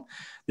 days' time.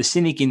 The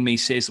cynic in me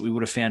says that we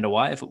would have found a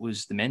way if it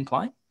was the men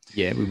playing.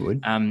 Yeah, we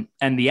would. And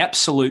the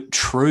absolute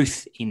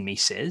truth in me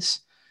says,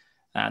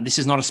 this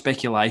is not a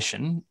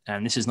speculation,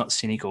 and this is not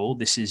cynical.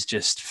 This is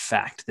just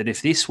fact, that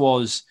if this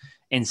was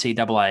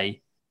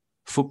NCAA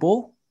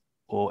football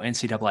or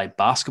NCAA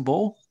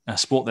basketball, a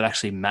sport that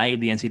actually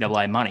made the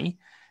NCAA money,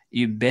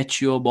 you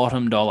bet your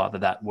bottom dollar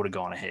that would have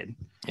gone ahead.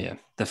 Yeah.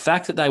 The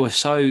fact that they were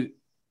so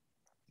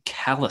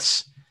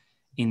callous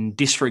in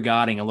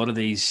disregarding a lot of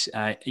these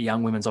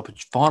young women's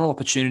final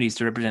opportunities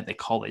to represent their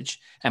college,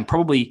 and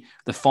probably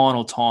the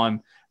final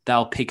time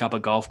they'll pick up a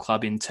golf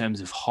club in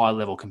terms of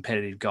high-level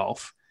competitive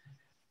golf,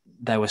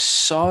 they were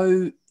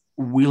so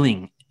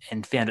willing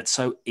and found it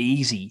so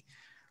easy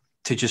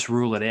to just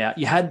rule it out.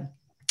 You had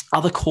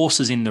other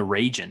courses in the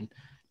region,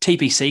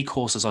 TPC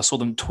courses, I saw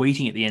them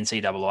tweeting at the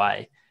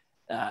NCAA,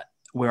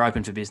 we're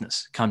open for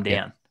business, come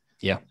down.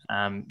 Yeah.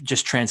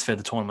 Just transfer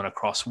the tournament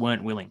across,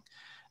 weren't willing.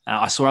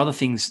 I saw other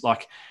things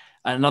like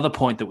another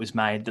point that was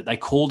made that they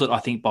called it, I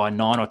think, by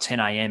 9 or 10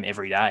 a.m.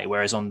 every day,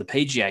 whereas on the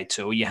PGA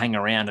Tour, you hang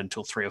around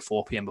until 3 or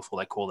 4 p.m. before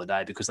they call the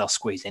day because they'll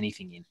squeeze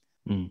anything in.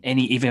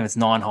 Even if it's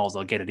 9 holes,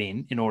 they'll get it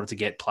in order to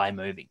get play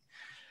moving.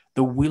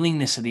 The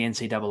willingness of the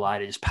NCAA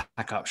to just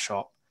pack up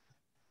shop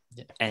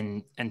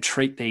and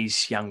treat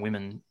these young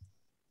women,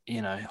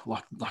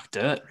 like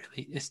dirt,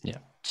 really. It's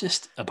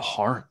just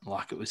abhorrent.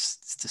 Like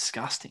it's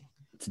disgusting.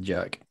 It's a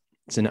joke.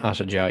 It's an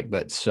utter joke,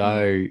 but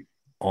so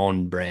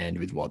on brand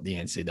with what the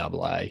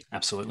NCAA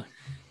absolutely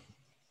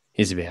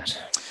is about,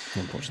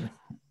 unfortunately.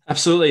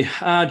 Absolutely.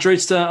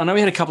 Drewster, I know we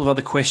had a couple of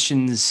other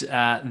questions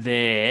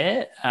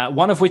there,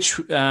 one of which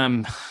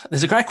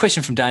there's a great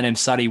question from Dane M.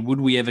 Suddy. Would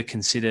we ever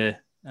consider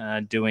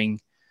doing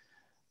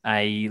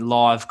a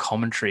live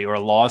commentary or a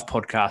live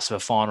podcast of a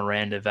final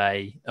round of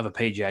a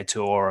PGA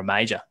Tour or a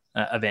major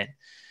event?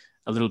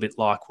 A little bit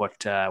like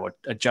what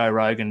Joe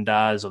Rogan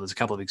does, or there's a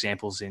couple of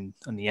examples in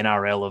the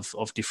NRL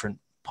of different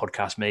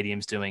podcast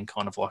mediums doing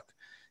kind of like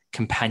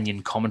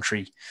companion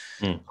commentary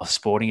of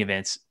sporting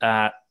events.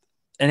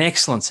 An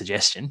excellent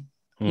suggestion.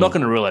 Not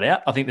going to rule it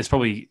out. I think there's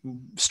probably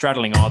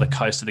straddling either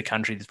coast of the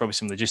country. There's probably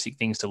some logistic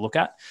things to look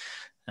at.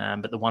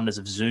 But the wonders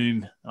of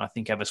Zoom, I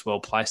think, have us well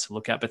placed to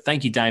look at. But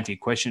thank you, Dane, for your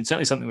question. It's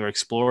certainly something we're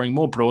exploring.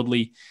 More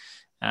broadly,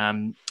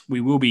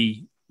 we will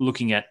be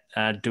looking at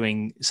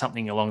doing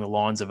something along the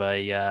lines of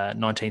a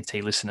 19th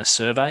Tee listener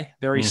survey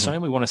very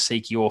soon. We want to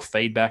seek your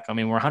feedback. I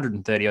mean, we're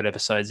 130 odd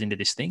episodes into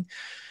this thing.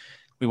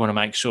 We want to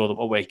make sure that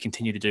what we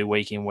continue to do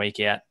week in,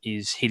 week out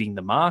is hitting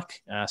the mark.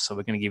 So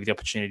we're going to give you the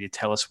opportunity to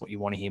tell us what you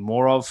want to hear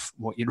more of,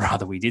 what you'd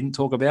rather we didn't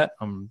talk about.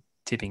 I'm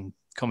tipping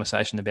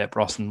conversation about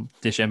Bryson,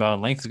 DeChambeau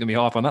and length is going to be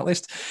high up on that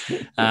list.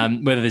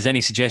 Whether there's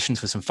any suggestions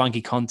for some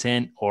funky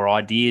content or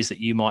ideas that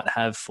you might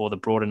have for the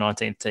broader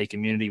 19th Tee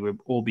community, we'll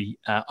all be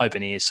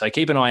open ears. So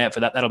keep an eye out for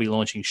that. That'll be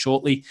launching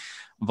shortly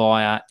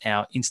via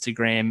our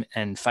Instagram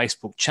and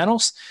Facebook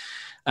channels.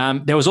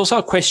 There was also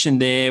a question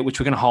there, which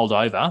we're going to hold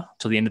over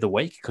till the end of the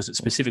week because it's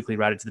specifically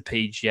related to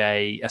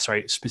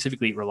the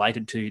specifically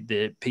related to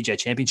the PGA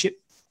Championship.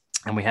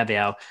 And we have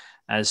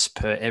as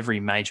per every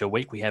major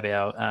week, we have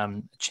our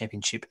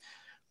championship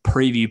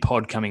preview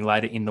pod coming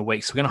later in the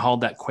week. So we're going to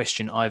hold that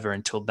question over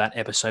until that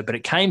episode. But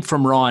it came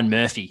from Ryan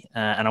Murphy.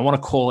 And I want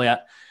to call out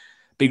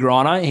Big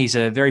Rhino. He's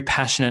a very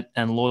passionate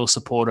and loyal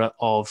supporter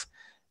of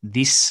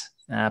this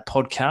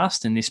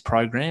podcast and this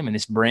program and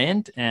this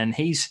brand. And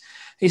he's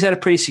had a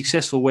pretty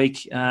successful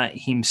week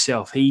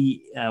himself.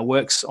 He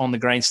works on the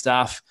green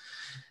staff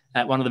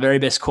at one of the very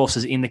best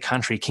courses in the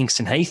country,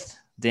 Kingston Heath,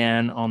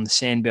 down on the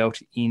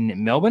Sandbelt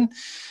in Melbourne.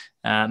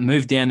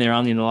 Moved down there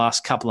only in the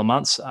last couple of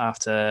months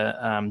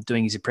after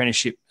doing his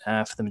apprenticeship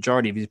for the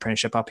majority of his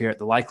apprenticeship up here at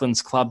the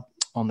Lakelands Club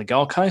on the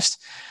Gold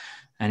Coast.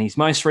 And he's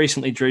most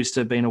recently,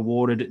 Drewster, been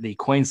awarded the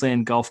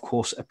Queensland Golf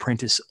Course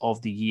Apprentice of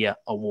the Year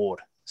award.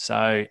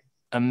 So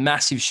a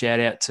massive shout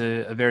out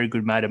to a very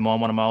good mate of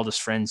mine, one of my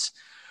oldest friends,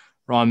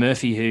 Ryan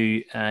Murphy,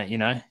 who,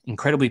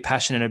 incredibly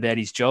passionate about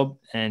his job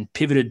and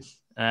pivoted,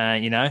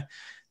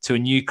 to a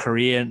new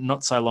career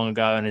not so long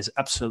ago and has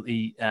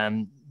absolutely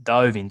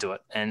dove into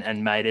it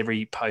and made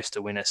every post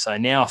a winner. So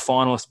now a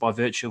finalist by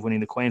virtue of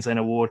winning the Queensland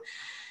Award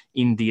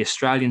in the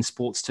Australian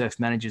Sports Turf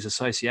Managers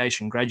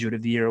Association Graduate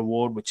of the Year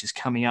Award, which is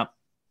coming up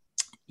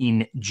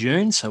in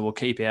June. So we'll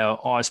keep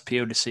our eyes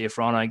peeled to see if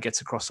Rhino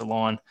gets across the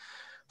line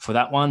for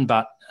that one.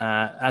 But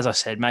as I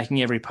said,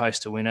 making every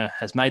post a winner,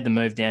 has made the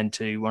move down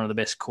to one of the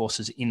best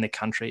courses in the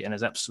country and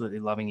is absolutely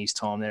loving his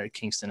time there at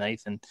Kingston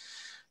Heath, and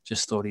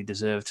just thought he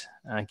deserved,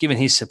 given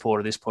his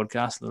support of this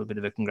podcast, a little bit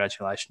of a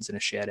congratulations and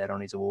a shout out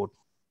on his award.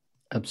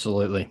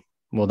 Absolutely.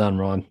 Well done,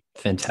 Ryan.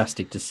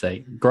 Fantastic to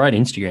see. Great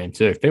Instagram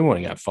too. If people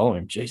want to go follow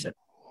him, geez,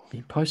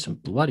 he posts some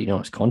bloody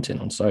nice content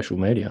on social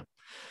media.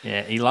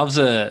 Yeah, he loves,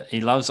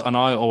 and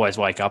I always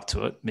wake up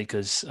to it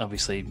because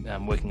obviously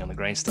working on the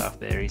green stuff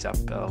there, he's up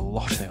a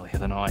lot earlier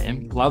than I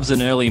am. Loves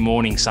an early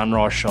morning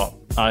sunrise shot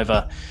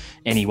over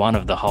any one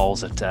of the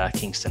holes at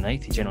Kingston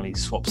Heath. He generally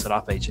swaps it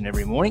up each and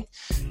every morning.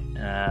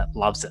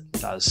 Loves it,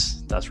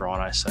 does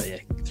Rhino. So yeah,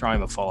 throw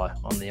him a follow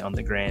on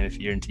the gram if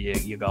you're into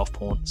your golf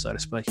porn, so to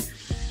speak.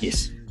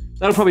 Yes.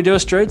 That'll probably do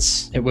us,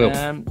 Druids. It will.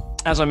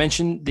 As I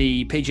mentioned,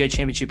 the PGA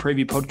Championship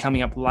preview pod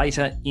coming up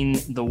later in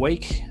the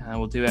week.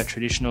 We'll do our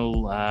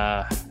traditional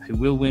who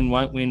will win,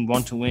 won't win,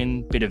 want to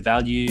win, bit of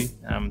value,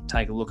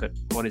 take a look at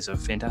what is a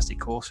fantastic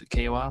course at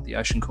Kiawah, the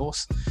Ocean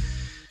Course,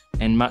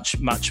 and much,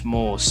 much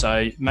more.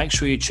 So make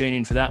sure you tune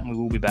in for that, and we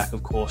will be back,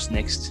 of course,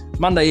 next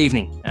Monday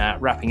evening,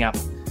 wrapping up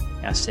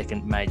our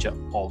second major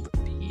of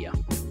the year.